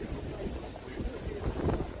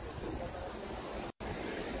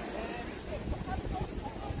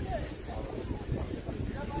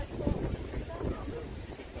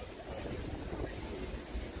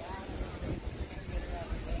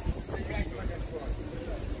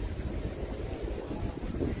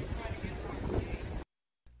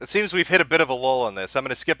 It seems we've hit a bit of a lull on this. I'm going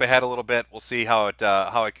to skip ahead a little bit. We'll see how it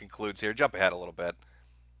concludes here. Jump ahead a little bit.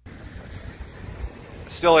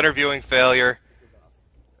 Still interviewing failure.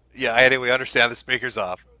 Yeah, Eddie, we understand the speaker's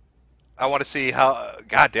off. I want to see how...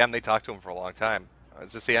 God damn, they talked to him for a long time.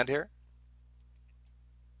 Is this the end here?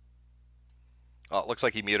 Well, it looks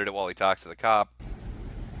like he muted it while he talks to the cop.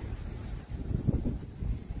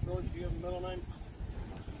 George, do you have a middle name?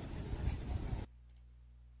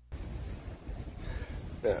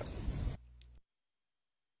 Yeah.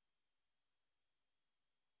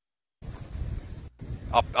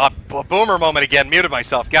 Boomer moment again. Muted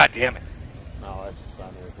myself. God damn it. No, that's just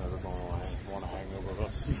on there. It's never going away. I want to hang over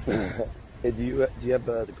us. Hey, do you have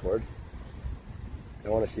the cord? I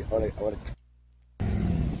want to see. I want to.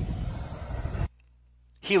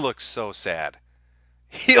 He looks so sad.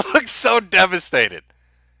 He looks so devastated.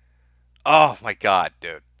 Oh my God,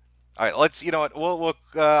 dude. All right, let's. You know what?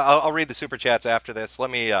 I'll read the super chats after this.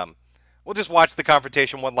 Let me. We'll just watch the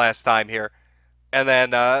confrontation one last time here, and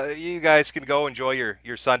then you guys can go enjoy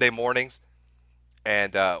your Sunday mornings,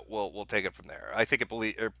 and we'll take it from there. I think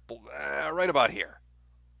right about here.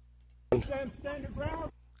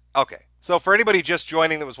 Okay, so for anybody just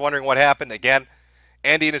joining that was wondering what happened, again,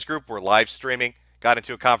 Andy and his group were live streaming, got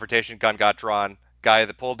into a confrontation, gun got drawn, guy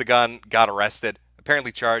that pulled the gun got arrested,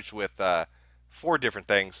 apparently charged with 4 different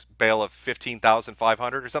things, bail of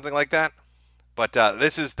 $15,500 or something like that. But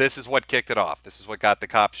this is what kicked it off. This is what got the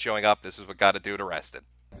cops showing up. This is what got a dude arrested.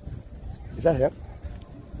 Is that him?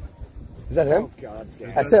 Is that him? Oh, God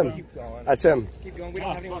damn. That's him. Keep going. That's him. Keep going. We don't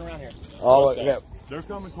have anyone around here. Oh, yeah. They're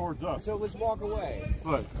coming towards us. So let's walk away.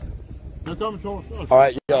 Look, they're coming towards us. All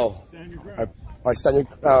right, yo. Stand your ground. All right, stand your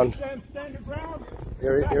ground. Stand your ground.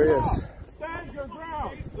 Here he is. Stand your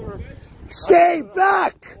ground, sir. Stay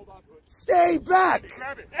back! Stay back!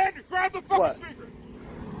 Grab it. Andy, grab the fucking What? speaker.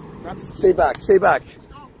 Stay back, stay back.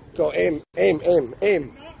 Go, aim.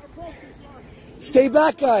 Stay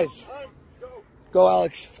back, guys. Go,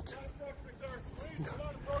 Alex.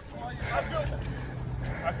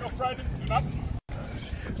 I feel frightened. Do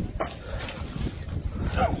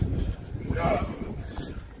not.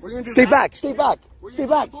 Stay back, stay back. Stay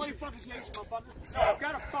back. I've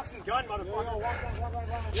got a fucking gun,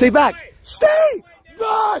 motherfucker. Stay back. Stay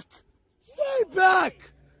back. Stay back.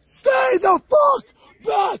 Stay the fuck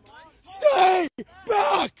back. Stay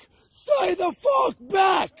back. Stay the fuck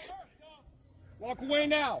back. Walk away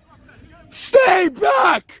now. Stay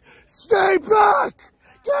back. Stay back.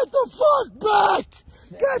 Get the fuck back.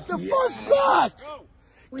 Get the fuck back.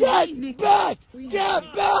 Get back.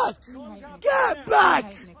 Get back. Get back.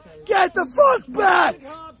 Get the fuck back.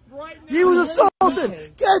 He was assaulted.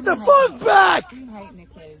 Get the fuck back.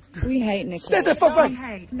 We hate Nicholas. Get the fuck back.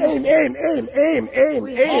 Aim.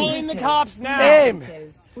 Calling the cops now. Aim.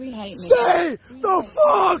 We hate Stay the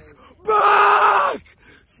fuck back.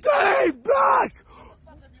 Stay back.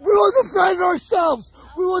 We will defend ourselves.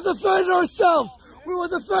 We will defend ourselves. We will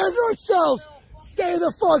defend ourselves. Stay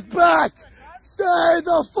the fuck back. Stay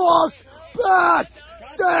the fuck back.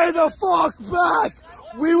 Stay the fuck back.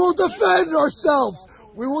 We will defend ourselves.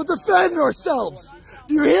 We will defend ourselves.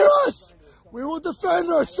 Do you hear us? We will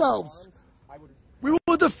defend ourselves. We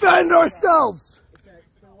will defend ourselves.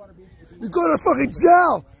 You go to fucking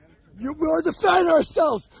jail. We will defend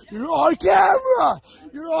ourselves. You're on camera.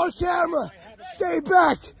 You're on camera. Stay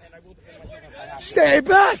back. Stay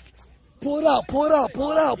back. Pull it out. Pull it out.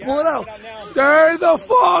 Pull it out. Pull it out. Stay the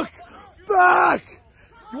fuck back.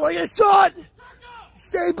 You want to get shot?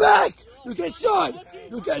 Stay back. You get shot.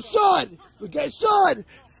 You get shot. You get shot.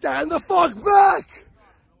 Stand the fuck back.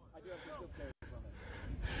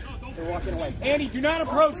 They're walking away. Andy, do not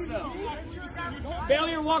approach them.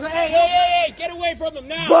 Failure, walk away. Hey, get away from them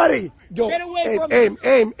now. Buddy, go. Get away aim, from aim, them.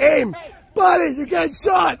 aim, aim. Buddy, you're getting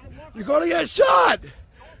shot. You're going to get shot.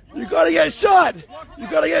 You're going to get shot. You're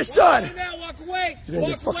going to get shot. Now, walk away.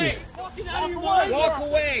 Walk away. Walk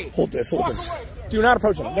away. Hold this, hold this. Do not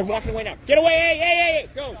approach them. They're walking away now. Get away. Hey.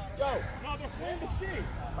 Go. No, they're fleeing the scene.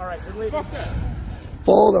 All right, they're leaving. Fuck that.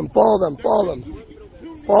 Follow them, follow them, follow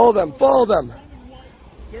them. Follow them, follow them.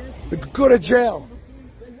 Go to jail.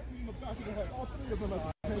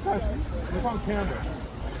 It's on camera.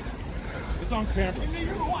 It's on camera.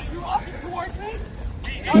 You walking towards me?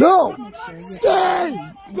 No!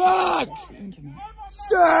 Stay back!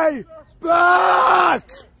 Stay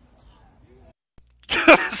back!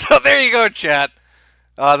 So there you go, chat.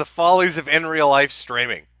 The follies of in real life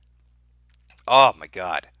streaming. Oh my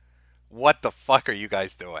god. What the fuck are you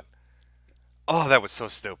guys doing? Oh, that was so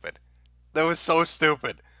stupid. That was so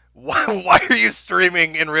stupid. Why are you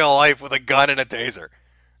streaming in real life with a gun and a taser?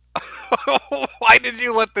 Why did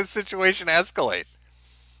you let this situation escalate?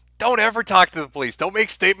 Don't ever talk to the police. Don't make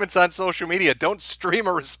statements on social media. Don't stream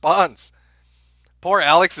a response. Poor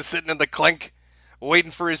Alex is sitting in the clink,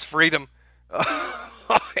 waiting for his freedom.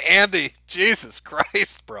 Andy, Jesus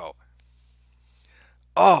Christ, bro.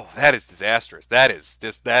 Oh, that is disastrous.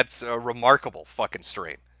 That's a remarkable fucking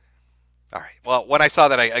stream. All right. Well, when I saw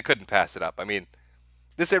that, I couldn't pass it up. I mean,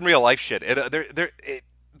 this in real life shit.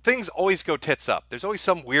 Things always go tits up. There's always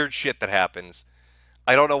some weird shit that happens.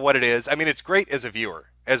 I don't know what it is. I mean, it's great as a viewer.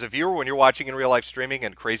 As a viewer, when you're watching in real life streaming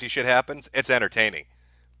and crazy shit happens, it's entertaining.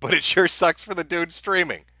 But it sure sucks for the dude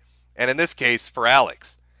streaming. And in this case, for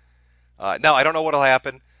Alex. Now, I don't know what will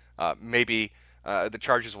happen. Maybe the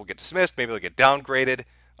charges will get dismissed. Maybe they'll get downgraded.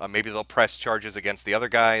 Maybe they'll press charges against the other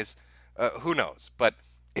guys. Who knows? But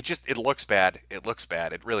it looks bad. It looks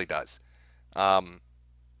bad. It really does.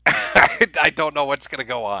 I don't know what's going to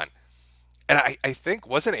go on. And I think,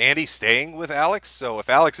 wasn't Andy staying with Alex? So if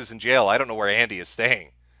Alex is in jail, I don't know where Andy is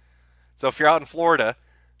staying. So if you're out in Florida,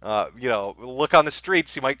 look on the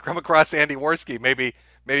streets. You might come across Andy Worski. Maybe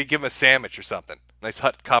give him a sandwich or something. Nice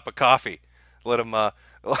hot cup of coffee. Let him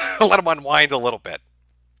let him unwind a little bit.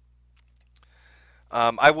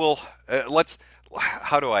 I will.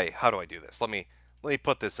 How do I do this? Let me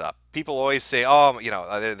put this up. People always say, "Oh,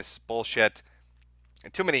 this is bullshit."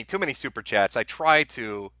 And too many super chats. I try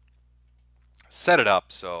to set it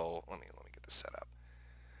up so let me get this set up.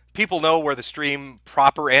 People know where the stream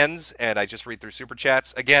proper ends, and I just read through super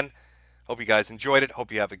chats. Again, hope you guys enjoyed it.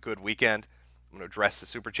 Hope you have a good weekend. I'm going to address the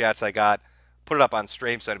super chats I got, put it up on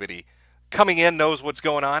stream so anybody coming in knows what's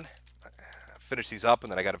going on. Finish these up,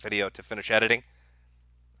 and then I got a video to finish editing.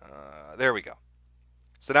 There we go.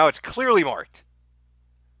 So now it's clearly marked.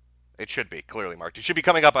 It should be clearly marked. It should be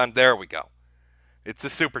coming up on, there we go. It's a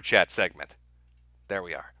super chat segment. There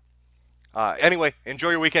we are. Anyway,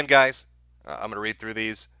 enjoy your weekend, guys. I'm going to read through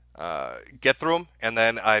these, get through them, and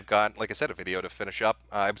then I've got, like I said, a video to finish up.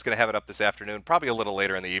 I was going to have it up this afternoon, probably a little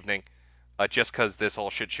later in the evening, just because this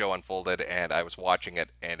whole shit show unfolded, and I was watching it,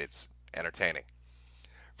 and it's entertaining.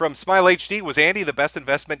 From Smile HD, was Andy the best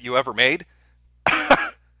investment you ever made?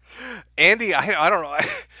 Andy, I don't know.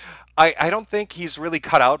 I don't think he's really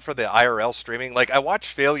cut out for the IRL streaming. Like, I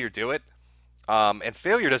watched Failure do it. And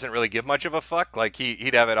Failure doesn't really give much of a fuck. Like,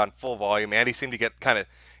 he'd have it on full volume. Andy seemed to get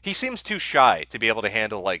he seems too shy to be able to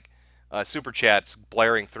handle, like, super chats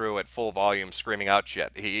blaring through at full volume, screaming out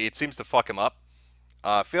shit. It seems to fuck him up.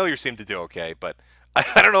 Failure seemed to do okay, but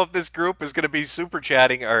I don't know if this group is going to be super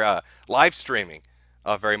chatting or live streaming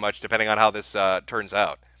very much, depending on how this turns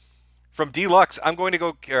out. From Deluxe, I'm going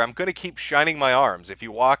to keep shining my arms. If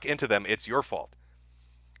you walk into them, it's your fault.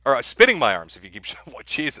 Or spinning my arms if you keep. Oh,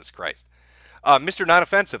 Jesus Christ. Mr.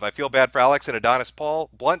 Non-Offensive, I feel bad for Alex and Adonis Paul.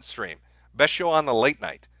 Blunt stream. Best show on the late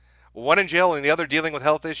night. One in jail and the other dealing with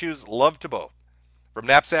health issues. Love to both. From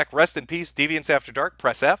Knapsack, rest in peace. Deviants After Dark,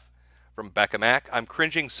 press F. From Becca Mac, I'm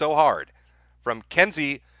cringing so hard. From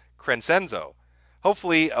Kenzie Crescenzo,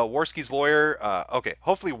 Hopefully, Worski's lawyer,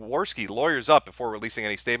 hopefully Worski lawyers up before releasing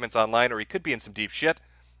any statements online, or he could be in some deep shit.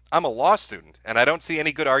 I'm a law student, and I don't see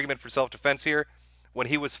any good argument for self-defense here when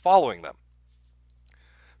he was following them.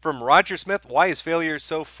 From Roger Smith, why is failure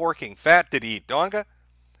so forking fat? Did he eat donga?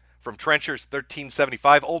 From Trenchers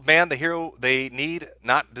 1375, old man, the hero they need,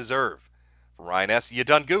 not deserve. From Ryan S., you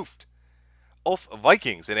done goofed. Ulf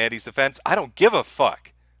Vikings, in Andy's defense, I don't give a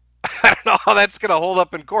fuck. I don't know how that's going to hold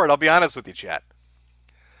up in court, I'll be honest with you, chat.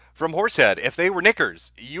 From Horsehead, if they were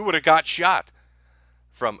knickers, you would have got shot.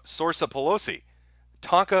 From Sorsa Pelosi,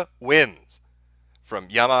 Tonka wins. From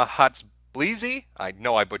Yamahat's Bleezy, I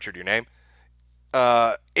know I butchered your name.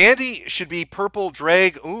 Andy should be purple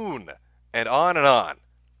drag oon, and on and on.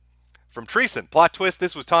 From Treason, plot twist,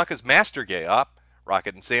 this was Tonka's master gay op.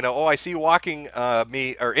 Rocket and Sana, oh, I see you walking into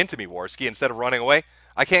me, Warski, instead of running away.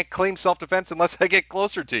 I can't claim self-defense unless I get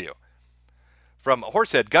closer to you. From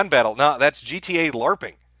Horsehead, gun battle, nah, that's GTA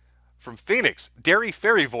LARPing. From Phoenix, dairy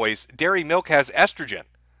fairy voice, dairy milk has estrogen.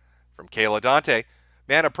 From Kayla Dante,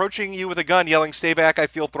 man, approaching you with a gun yelling, stay back, I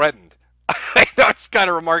feel threatened. I know, it's kind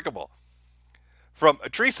of remarkable. From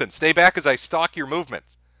Treason, stay back as I stalk your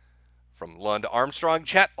movements. From Lund Armstrong,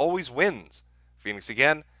 chat always wins. Phoenix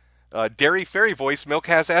again, dairy fairy voice, milk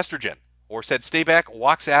has estrogen. Or said, stay back,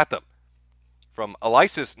 walks at them. From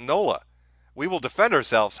Elisis Nola, we will defend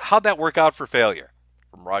ourselves. How'd that work out for failure?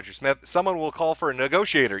 From Roger Smith, someone will call for a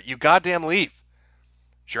negotiator. You goddamn leave.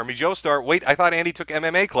 Jeremy Joestar, wait, I thought Andy took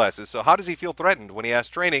MMA classes, so how does he feel threatened when he has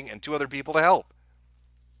training and 2 other people to help?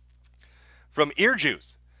 From Ear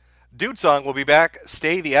Juice, Dude Song will be back,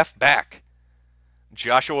 stay the F back.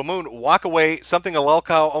 Joshua Moon, walk away, something a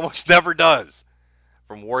lolcow almost never does.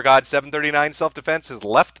 From War God 739, self-defense has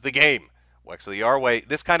left the game. Wexley Yarway,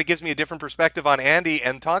 this kind of gives me a different perspective on Andy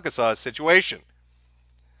and Tonkasaw's situation.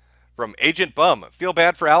 From Agent Bum, feel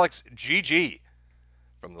bad for Alex, GG.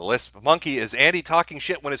 From the Lisp Monkey, is Andy talking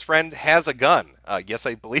shit when his friend has a gun? Yes,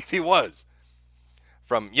 I believe he was.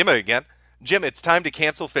 From Yima again, Jim, it's time to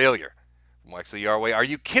cancel failure. From Wexley Yarway, are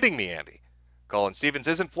you kidding me, Andy? Colin Stevens,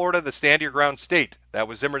 isn't Florida the stand your ground state? That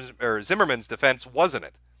was Zimmerman's defense, wasn't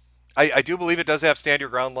it? I do believe it does have stand your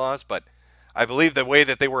ground laws, but I believe the way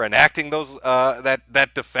that they were enacting those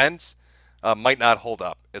that defense might not hold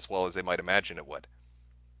up as well as they might imagine it would.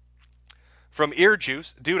 From Ear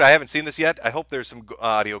Juice, dude, I haven't seen this yet. I hope there's some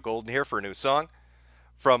audio gold in here for a new song.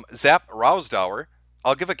 From Zap Rousdower,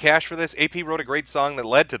 I'll give a cash for this. AP wrote a great song that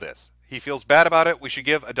led to this. He feels bad about it. We should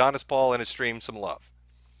give Adonis Paul and his stream some love.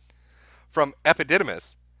 From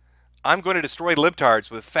Epididymis, I'm going to destroy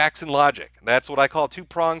libtards with facts and logic. That's what I call 2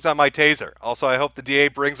 prongs on my taser. Also, I hope the DA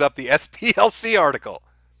brings up the SPLC article.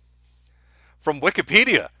 From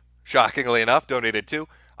Wikipedia, shockingly enough, donated to,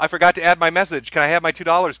 I forgot to add my message. Can I have my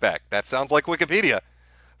 $2 back? That sounds like Wikipedia.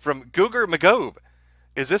 From Googer Magoob,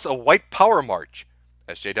 is this a white power march?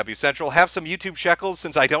 SJW Central, have some YouTube shekels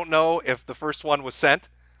since I don't know if the first one was sent.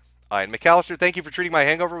 Ian McAllister, thank you for treating my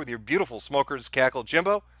hangover with your beautiful Smoker's Cackle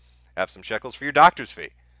Jimbo. Have some shekels for your doctor's fee.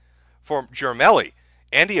 From Germelli,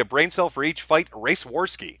 Andy, a brain cell for each fight, Race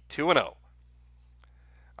Warski, 2-0.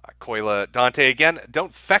 Koila Dante again,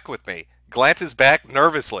 don't feck with me. Glances back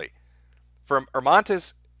nervously. From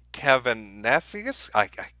Ermontis Cavanafius, I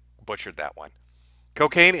butchered that one.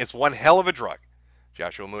 Cocaine is one hell of a drug.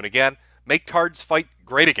 Joshua Moon again, make tards fight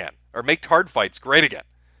great again. Or make tard fights great again.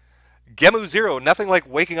 Gemu Zero, nothing like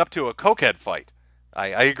waking up to a cokehead fight. I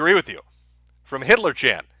agree with you. From Hitler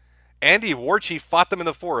Chan, Andy War Chief fought them in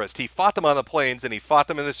the forest, he fought them on the plains, and he fought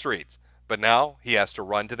them in the streets. But now he has to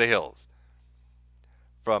run to the hills.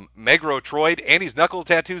 From Megro Troyd, Andy's knuckle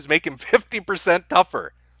tattoos make him 50%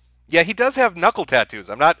 tougher. Yeah, he does have knuckle tattoos.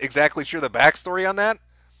 I'm not exactly sure the backstory on that.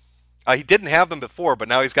 He didn't have them before, but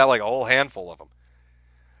now he's got like a whole handful of them.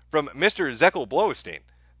 From Mr. Zekel Blowestein,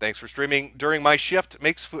 thanks for streaming during my shift.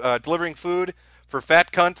 Makes delivering food for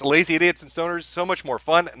fat cunts, lazy idiots, and stoners so much more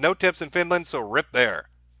fun. No tips in Finland, so rip there.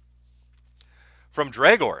 From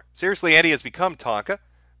Dragor, seriously, Andy has become Tonka.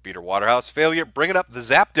 Peter Waterhouse, failure, bring it up the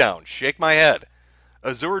zap down, shake my head.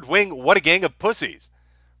 Azured Wing, what a gang of pussies.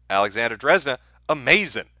 Alexander Dresna,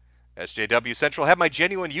 amazing. SJW Central, have my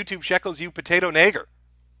genuine YouTube shekels, you potato nager.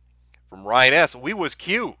 From Ryan S, we was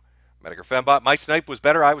Q. Medicare Fembot, my snipe was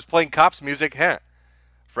better, I was playing cops music, huh.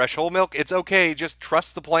 Fresh whole milk, it's okay, just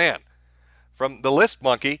trust the plan. From the Lisp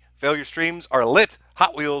Monkey, failure streams are lit,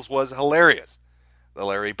 Hot Wheels was hilarious. The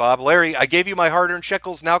Larry Bob Larry, I gave you my hard-earned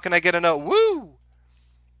shekels, now can I get a woo?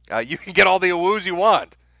 You can get all the woos you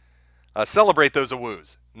want. Celebrate those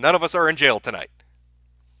woos. None of us are in jail tonight.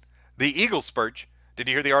 The Eagle Spurge, did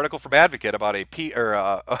you hear the article from Advocate about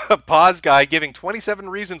a pause guy giving 27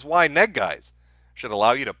 reasons why neg guys should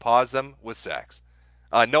allow you to pause them with sex?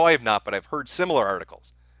 No, I have not, but I've heard similar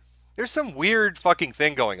articles. There's some weird fucking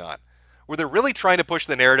thing going on where they're really trying to push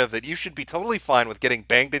the narrative that you should be totally fine with getting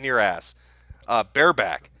banged in your ass,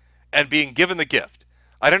 bareback, and being given the gift.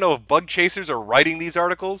 I don't know if bug chasers are writing these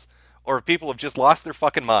articles or if people have just lost their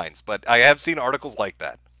fucking minds, but I have seen articles like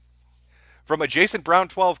that. From Adjacent Brown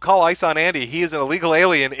 12, call ICE on Andy. He is an illegal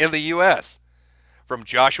alien in the U.S. From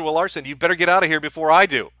Joshua Larson, you better get out of here before I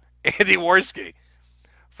do. Andy Worski.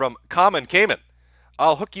 From Common Cayman,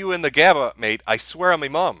 I'll hook you in the GABA, mate. I swear on me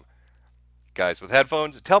mom. Guys with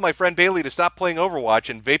headphones, tell my friend Bailey to stop playing Overwatch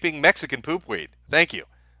and vaping Mexican poop weed. Thank you.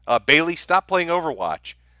 Bailey, stop playing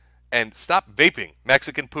Overwatch and stop vaping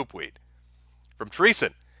Mexican poop weed. From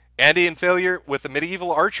Treason, Andy in failure with the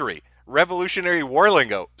medieval archery. Revolutionary war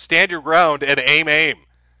lingo. Stand your ground and aim, aim.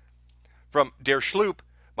 From Der Schloop,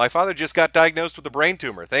 my father just got diagnosed with a brain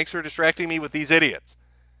tumor. Thanks for distracting me with these idiots.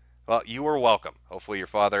 Well, you are welcome. Hopefully your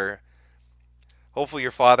father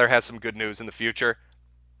has some good news in the future.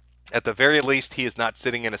 At the very least, he is not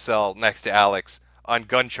sitting in a cell next to Alex on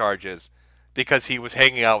gun charges because he was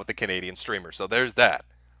hanging out with the Canadian streamer. So there's that.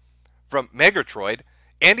 From Megatroid,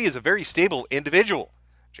 Andy is a very stable individual.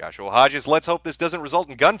 Joshua Hodges, let's hope this doesn't result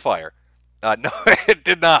in gunfire. No, it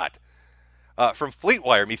did not. From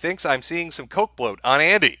Fleetwire, methinks I'm seeing some coke bloat on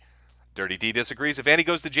Andy. Dirty D disagrees. If Andy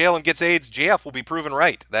goes to jail and gets AIDS, JF will be proven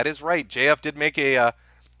right. That is right. JF did make a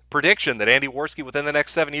prediction that Andy Worski within the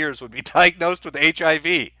next 7 years would be diagnosed with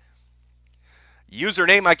HIV.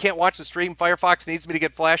 Username, I can't watch the stream. Firefox needs me to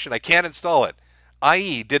get Flash and I can't install it.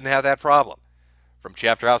 IE didn't have that problem. From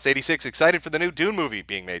Chapter House 86, excited for the new Dune movie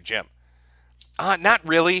being made, Jim. Not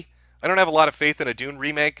really. I don't have a lot of faith in a Dune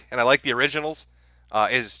remake, and I like the originals.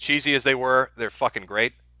 As cheesy as they were, they're fucking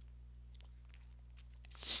great.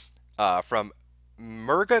 From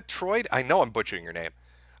Murgatroyd, I know I'm butchering your name.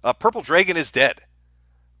 Purple Dragon is dead.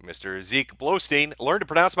 Mr. Zeke Blowstein, learn to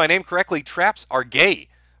pronounce my name correctly. Traps are gay.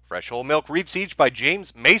 Fresh Whole Milk Reed Siege by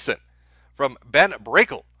James Mason. From Ben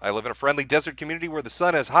Brakel, I live in a friendly desert community where the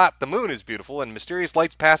sun is hot, the moon is beautiful, and mysterious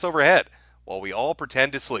lights pass overhead while we all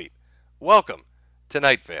pretend to sleep. Welcome to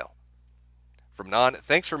Night Vale. From Non,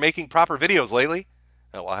 thanks for making proper videos lately.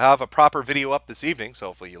 We'll have a proper video up this evening, so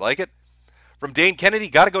hopefully you like it. From Dane Kennedy,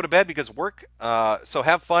 gotta go to bed because work, so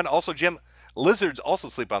have fun. Also, Jim, lizards also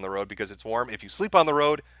sleep on the road because it's warm. If you sleep on the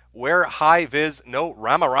road, wear high vis, no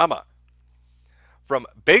Rama Rama. From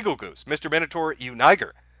Bagel Goose, Mr. Minotaur, you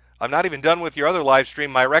niger. I'm not even done with your other live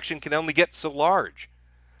stream. My erection can only get so large.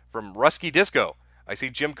 From Rusky Disco, I see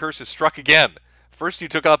Jim Curse has struck again. First you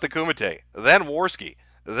took out the Kumite, then Worski,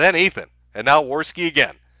 then Ethan, and now Worski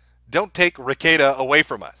again. Don't take Ricada away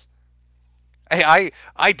from us. Hey,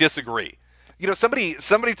 I disagree. You know, somebody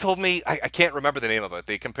told me, I can't remember the name of it.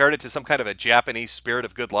 They compared it to some kind of a Japanese spirit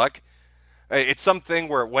of good luck. It's something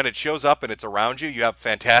where when it shows up and it's around you, you have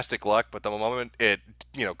fantastic luck, but the moment it,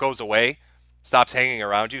 goes away, stops hanging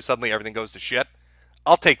around you, suddenly everything goes to shit.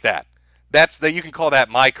 I'll take that. You can call that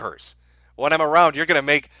my curse. When I'm around, you're gonna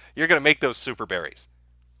make those super berries.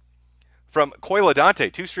 From Coila Dante,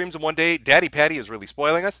 2 streams in one day. Daddy Patty is really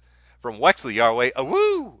spoiling us. From Wexley Yarway,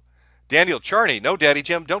 woo! Daniel Charney, no Daddy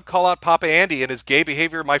Jim, don't call out Papa Andy and his gay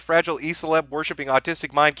behavior. My fragile e-celeb worshipping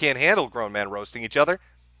autistic mind can't handle grown men roasting each other.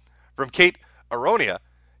 From Kate Aronia,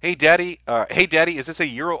 hey Daddy, is this a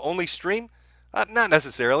Euro only stream? Not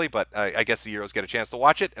necessarily, but I guess the Euros get a chance to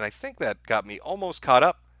watch it, and I think that got me almost caught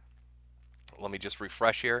up. Let me just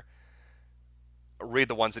refresh here. Read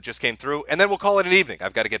the ones that just came through, and then we'll call it an evening.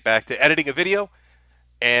 I've got to get back to editing a video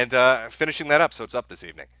and finishing that up, so it's up this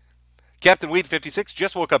evening. Captain Weed 56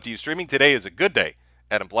 just woke up to you streaming. Today is a good day.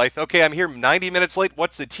 Adam Blythe. Okay, I'm here 90 minutes late.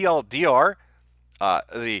 What's the TLDR?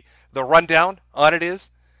 The rundown on it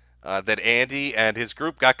is that Andy and his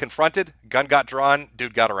group got confronted, gun got drawn,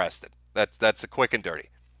 dude got arrested. That's a quick and dirty.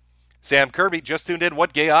 Sam Kirby just tuned in.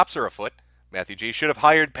 What gay ops are afoot? Matthew G should have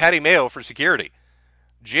hired Patty Mayo for security.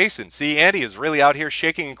 Jason, see, Andy is really out here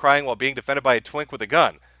shaking and crying while being defended by a twink with a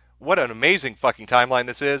gun. What an amazing fucking timeline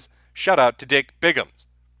this is. Shout out to Dick Biggums.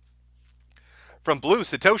 From Blue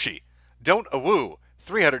Satoshi, don't awoo,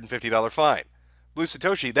 $350 fine. Blue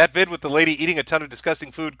Satoshi, that vid with the lady eating a ton of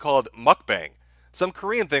disgusting food called mukbang. Some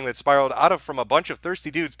Korean thing that spiraled out from a bunch of thirsty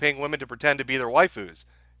dudes paying women to pretend to be their waifus,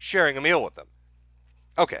 sharing a meal with them.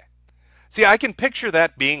 Okay. See, I can picture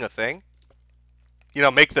that being a thing.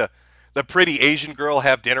 Make the pretty Asian girl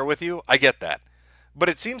have dinner with you. I get that. But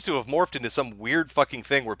it seems to have morphed into some weird fucking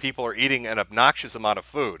thing where people are eating an obnoxious amount of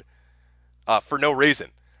food for no reason.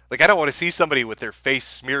 Like, I don't want to see somebody with their face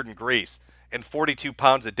smeared in grease and 42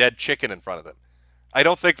 pounds of dead chicken in front of them. I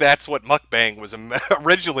don't think that's what mukbang was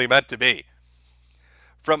originally meant to be.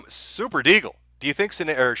 From Super Deagle, do you think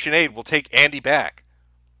Sinead will take Andy back?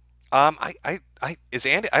 Is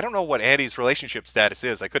Andy? I don't know what Andy's relationship status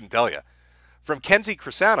is. I couldn't tell you. From Kenzie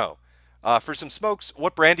Crisano, for some smokes,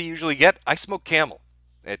 what brand do you usually get? I smoke Camel.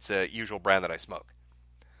 It's a usual brand that I smoke.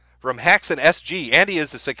 From Hacks and SG, Andy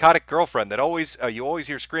is the psychotic girlfriend that you always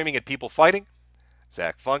hear screaming at people fighting.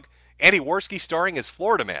 Zach Funk, Andy Worski starring as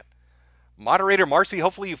Florida Man. Moderator Marcy,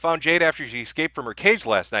 hopefully you found Jade after she escaped from her cage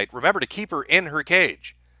last night. Remember to keep her in her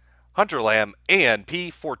cage. Hunter Lamb,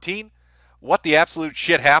 ANP14, what the absolute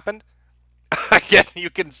shit happened? Again, you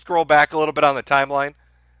can scroll back a little bit on the timeline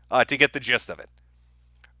to get the gist of it.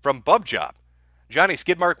 From Bub Job, Johnny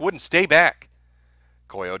Skidmark wouldn't stay back.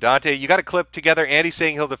 Koyo Dante, you got a clip together, Andy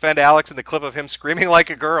saying he'll defend Alex in the clip of him screaming like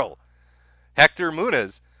a girl. Hector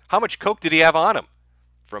Muniz, how much coke did he have on him?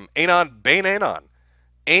 From Anon Bane Anon,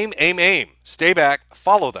 aim, aim, aim, stay back,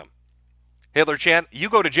 follow them. Hitler Chan, you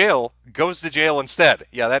go to jail, goes to jail instead.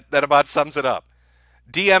 Yeah, that about sums it up.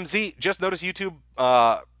 DMZ, just notice YouTube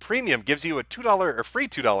Premium gives you a $2 or free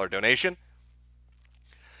 $2 donation.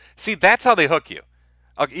 See, that's how they hook you.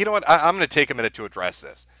 Okay, you know what? I'm going to take a minute to address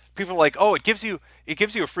this. People are like, oh, it gives you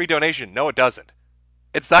a free donation. No, it doesn't.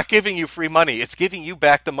 It's not giving you free money. It's giving you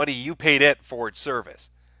back the money you paid it for its service.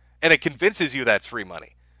 And it convinces you that's free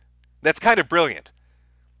money. That's kind of brilliant.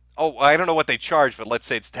 Oh, I don't know what they charge, but let's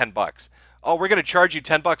say it's $10. Oh, we're going to charge you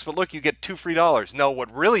 $10, but look, you get $2 free. No,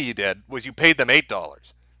 what really you did was you paid them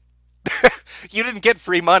 $8. You didn't get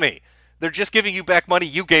free money. They're just giving you back money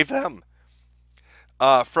you gave them.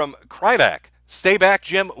 From Krynak, stay back,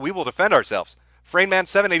 Jim. We will defend ourselves.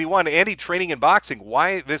 Frainman781, Andy training in boxing.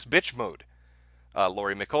 Why this bitch mode?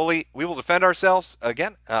 Lori McCauley, we will defend ourselves.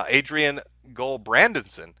 Again, Adrian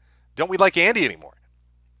Gold-Brandonson, don't we like Andy anymore?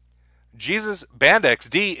 Jesus Band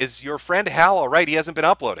XD, is your friend Hal all right? He hasn't been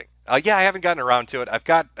uploading. Yeah, I haven't gotten around to it. I've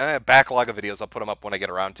got a backlog of videos. I'll put them up when I get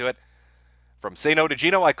around to it. From Say No to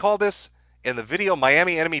Gino, I call this in the video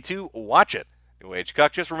Miami Enemy 2. Watch it. New Age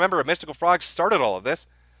Cuck, just remember a mystical frog started all of this.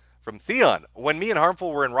 From Theon, when me and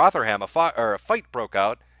Harmful were in Rotherham, a fight broke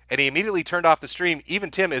out, and he immediately turned off the stream.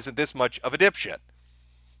 Even Tim isn't this much of a dipshit.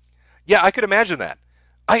 Yeah, I could imagine that.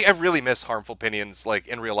 I really miss Harmful Opinions, like,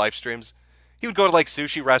 in real life streams. He would go to, like,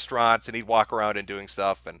 sushi restaurants, and he'd walk around and doing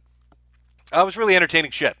stuff, and it was really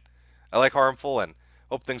entertaining shit. I like Harmful, and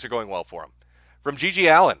hope things are going well for him. From Gigi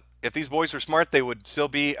Allen, if these boys were smart, they would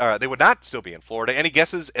not still be in Florida. Any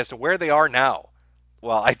guesses as to where they are now?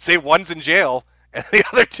 Well, I'd say one's in jail, and the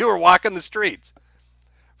other two are walking the streets.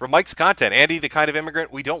 From Mike's Content, Andy, the kind of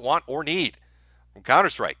immigrant we don't want or need. From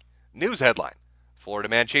Counter-Strike, news headline. Florida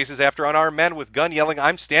man chases after unarmed men with gun yelling,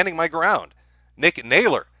 I'm standing my ground. Nick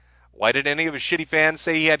Naylor, why did any of his shitty fans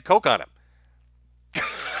say he had coke on him?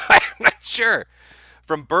 I'm not sure.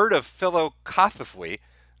 From Bird of Philocothafwe,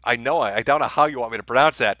 I don't know how you want me to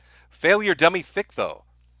pronounce that. Failure dummy thick though.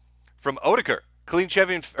 From Odeker, clean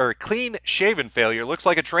shaven failure looks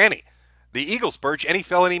like a tranny. The Eagles Birch, any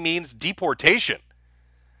felony means deportation.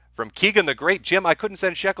 From Keegan the Great, Jim, I couldn't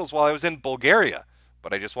send shekels while I was in Bulgaria,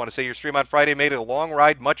 but I just want to say your stream on Friday made it a long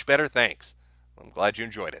ride much better, thanks. I'm glad you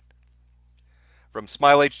enjoyed it. From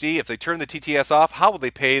Smile HD, if they turn the TTS off, how will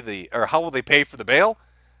they pay for the bail?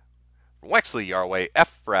 From Wexley Yarway,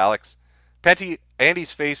 F for Alex. Penty,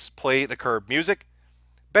 Andy's face play the curb music.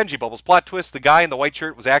 Benji Bubbles plot twist, the guy in the white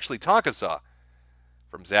shirt was actually Tonka Saw.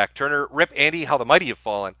 From Zach Turner, rip Andy, how the mighty have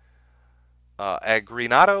fallen.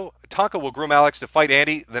 Agrinato, Tonka will groom Alex to fight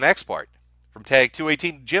Andy, the next part. From Tag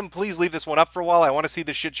 218, Jim, please leave this one up for a while. I want to see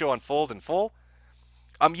this shit show unfold in full.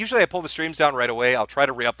 Usually I pull the streams down right away. I'll try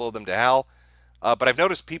to re-upload them to Hal. But I've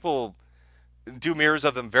noticed people do mirrors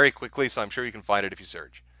of them very quickly, so I'm sure you can find it if you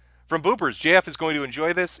search. From Boopers, JF is going to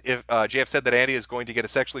enjoy this. If JF said that Andy is going to get a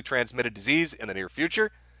sexually transmitted disease in the near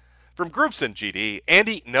future. From Groupson GD,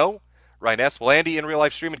 Andy, no. Ryan S, will Andy in real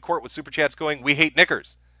life stream in court with super chats going, we hate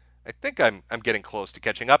knickers. I think I'm getting close to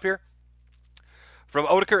catching up here. From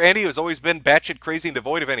Odeker, Andy has always been batshit crazy and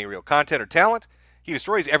devoid of any real content or talent. He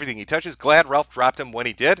destroys everything he touches. Glad Ralph dropped him when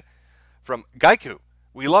he did. From Gaiku,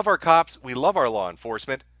 we love our cops. We love our law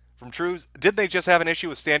enforcement. From Trues, didn't they just have an issue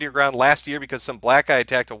with Stand Your Ground last year because some black guy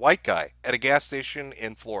attacked a white guy at a gas station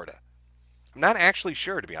in Florida? I'm not actually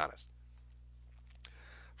sure, to be honest.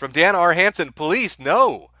 From Dan R. Hansen, police,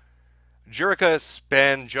 no. Jurica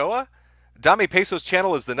Spanjoa, Dame Peso's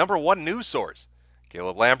channel is the #1 news source.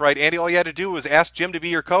 Caleb Lambright, Andy, all you had to do was ask Jim to be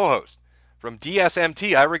your co-host. From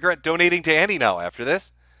DSMT, I regret donating to Andy now after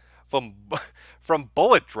this. From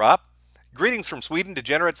Bullet Drop, greetings from Sweden.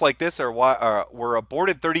 Degenerates like this were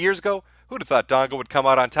aborted 30 years ago. Who'd have thought Dongo would come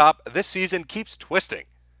out on top? This season keeps twisting.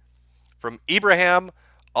 From Ibrahim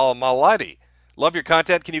Al-Maladi, love your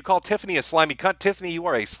content. Can you call Tiffany a slimy cunt? Tiffany, you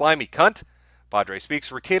are a slimy cunt. Padre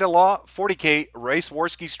speaks. Ricada Law, 40K Race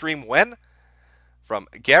Warski stream when? From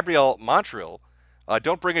Gabrielle Montreal,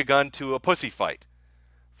 don't bring a gun to a pussy fight.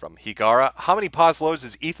 From Higara, how many Poslows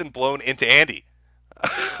is Ethan blown into Andy?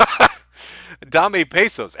 Dame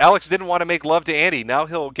Pesos, Alex didn't want to make love to Andy. Now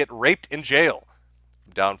he'll get raped in jail.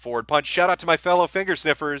 From Down Forward Punch, shout out to my fellow finger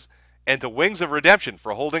sniffers and to Wings of Redemption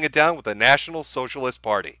for holding it down with the National Socialist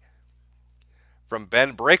Party. From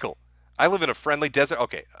Ben Brakel, I live in a friendly desert.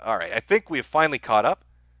 Okay, all right. I think we have finally caught up.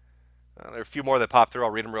 There are a few more that popped through.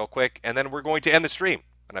 I'll read them real quick, and then we're going to end the stream,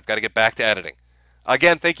 and I've got to get back to editing.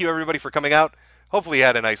 Again, thank you, everybody, for coming out. Hopefully you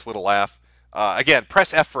had a nice little laugh. Again,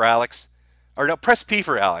 press F for Alex. Or no, press P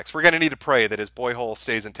for Alex. We're going to need to pray that his boy hole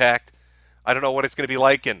stays intact. I don't know what it's going to be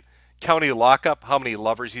like in county lockup, how many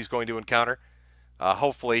lovers he's going to encounter.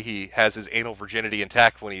 Hopefully he has his anal virginity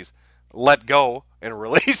intact when he's let go and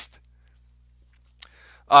released.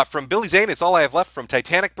 From Billy Zane, it's all I have left. From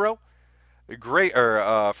Titanic Bro.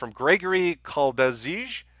 From Gregory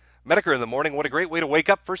Kaldazij. Metokur in the morning. What a great way to wake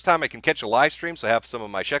up. First time I can catch a live stream, so I have some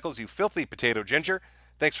of my shekels. You filthy potato ginger.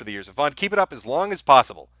 Thanks for the years of fun. Keep it up as long as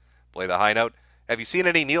possible. Play the high note. Have you seen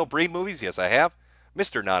any Neil Breen movies? Yes, I have.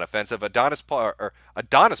 Mr. Non-Offensive. Adonis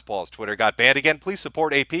Paul's Twitter got banned again. Please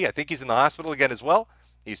support AP. I think he's in the hospital again as well.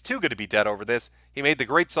 He's too good to be dead over this. He made the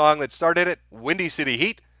great song that started it, Windy City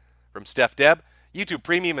Heat. From Steph Deb. YouTube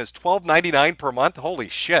Premium is $12.99 per month. Holy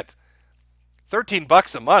shit.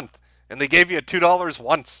 $13 a month. And they gave you $2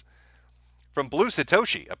 once. From Blue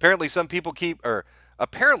Satoshi. Apparently some people treat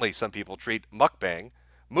mukbang,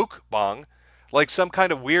 like some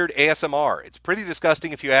kind of weird ASMR. It's pretty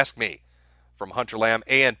disgusting if you ask me. From Hunter Lamb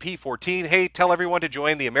ANP14, hey, tell everyone to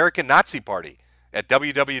join the American Nazi Party at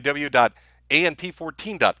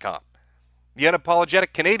www.anp14.com. The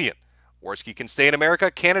Unapologetic Canadian. Worski can stay in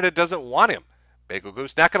America. Canada doesn't want him. Bagel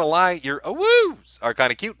Goose, not going to lie, your awoos are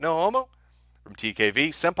kind of cute. No homo. From TKV,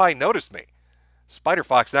 Senpai noticed me. Spider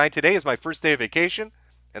Fox 9, today is my first day of vacation,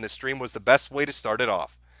 and the stream was the best way to start it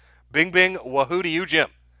off. Bing bing, wahoo to you, Jim.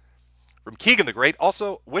 From Keegan the Great,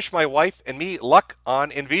 also wish my wife and me luck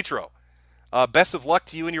on in vitro. Best of luck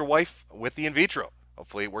to you and your wife with the in vitro.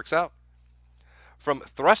 Hopefully it works out. From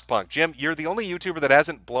Thrustpunk, Jim, you're the only YouTuber that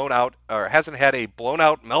hasn't had a blown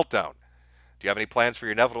out meltdown. Do you have any plans for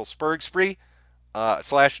your inevitable spurg spree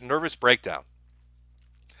 / nervous breakdown?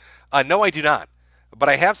 No, I do not. But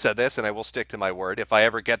I have said this, and I will stick to my word. If I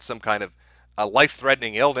ever get some kind of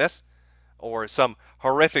life-threatening illness or some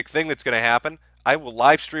horrific thing that's going to happen, I will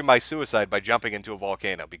live stream my suicide by jumping into a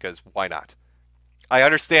volcano, because why not? I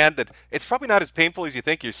understand that it's probably not as painful as you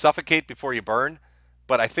think. You suffocate before you burn,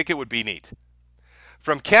 but I think it would be neat.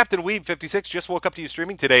 From Captain Weeb 56, just woke up to you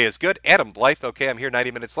streaming. Today is good. Adam Blythe, okay, I'm here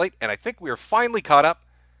 90 minutes late, and I think we are finally caught up.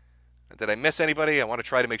 Did I miss anybody? I want to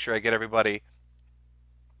try to make sure I get everybody.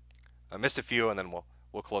 I missed a few, and then we'll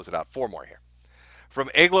close it out. 4 more here. From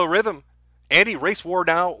Aglo Rhythm, Andy Race War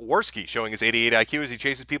Now Worski, showing his 88 IQ as he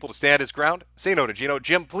chases people to stand his ground. Say no to Gino.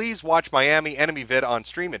 Jim, please watch Miami Enemy vid on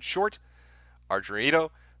stream. It's short. Argerito,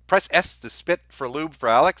 press S to spit for lube for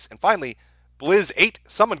Alex. And finally, Blizz8,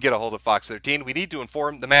 someone get a hold of Fox 13. We need to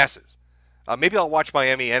inform the masses. Maybe I'll watch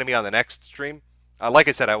Miami Enemy on the next stream. Like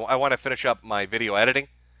I said, I want to finish up my video editing.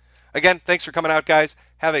 Again, thanks for coming out, guys.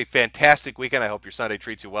 Have a fantastic weekend. I hope your Sunday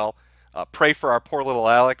treats you well. Pray for our poor little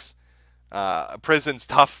Alex. Prison's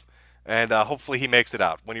tough, and hopefully he makes it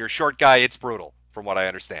out. When you're a short guy, it's brutal, from what I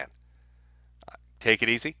understand. Take it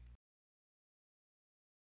easy.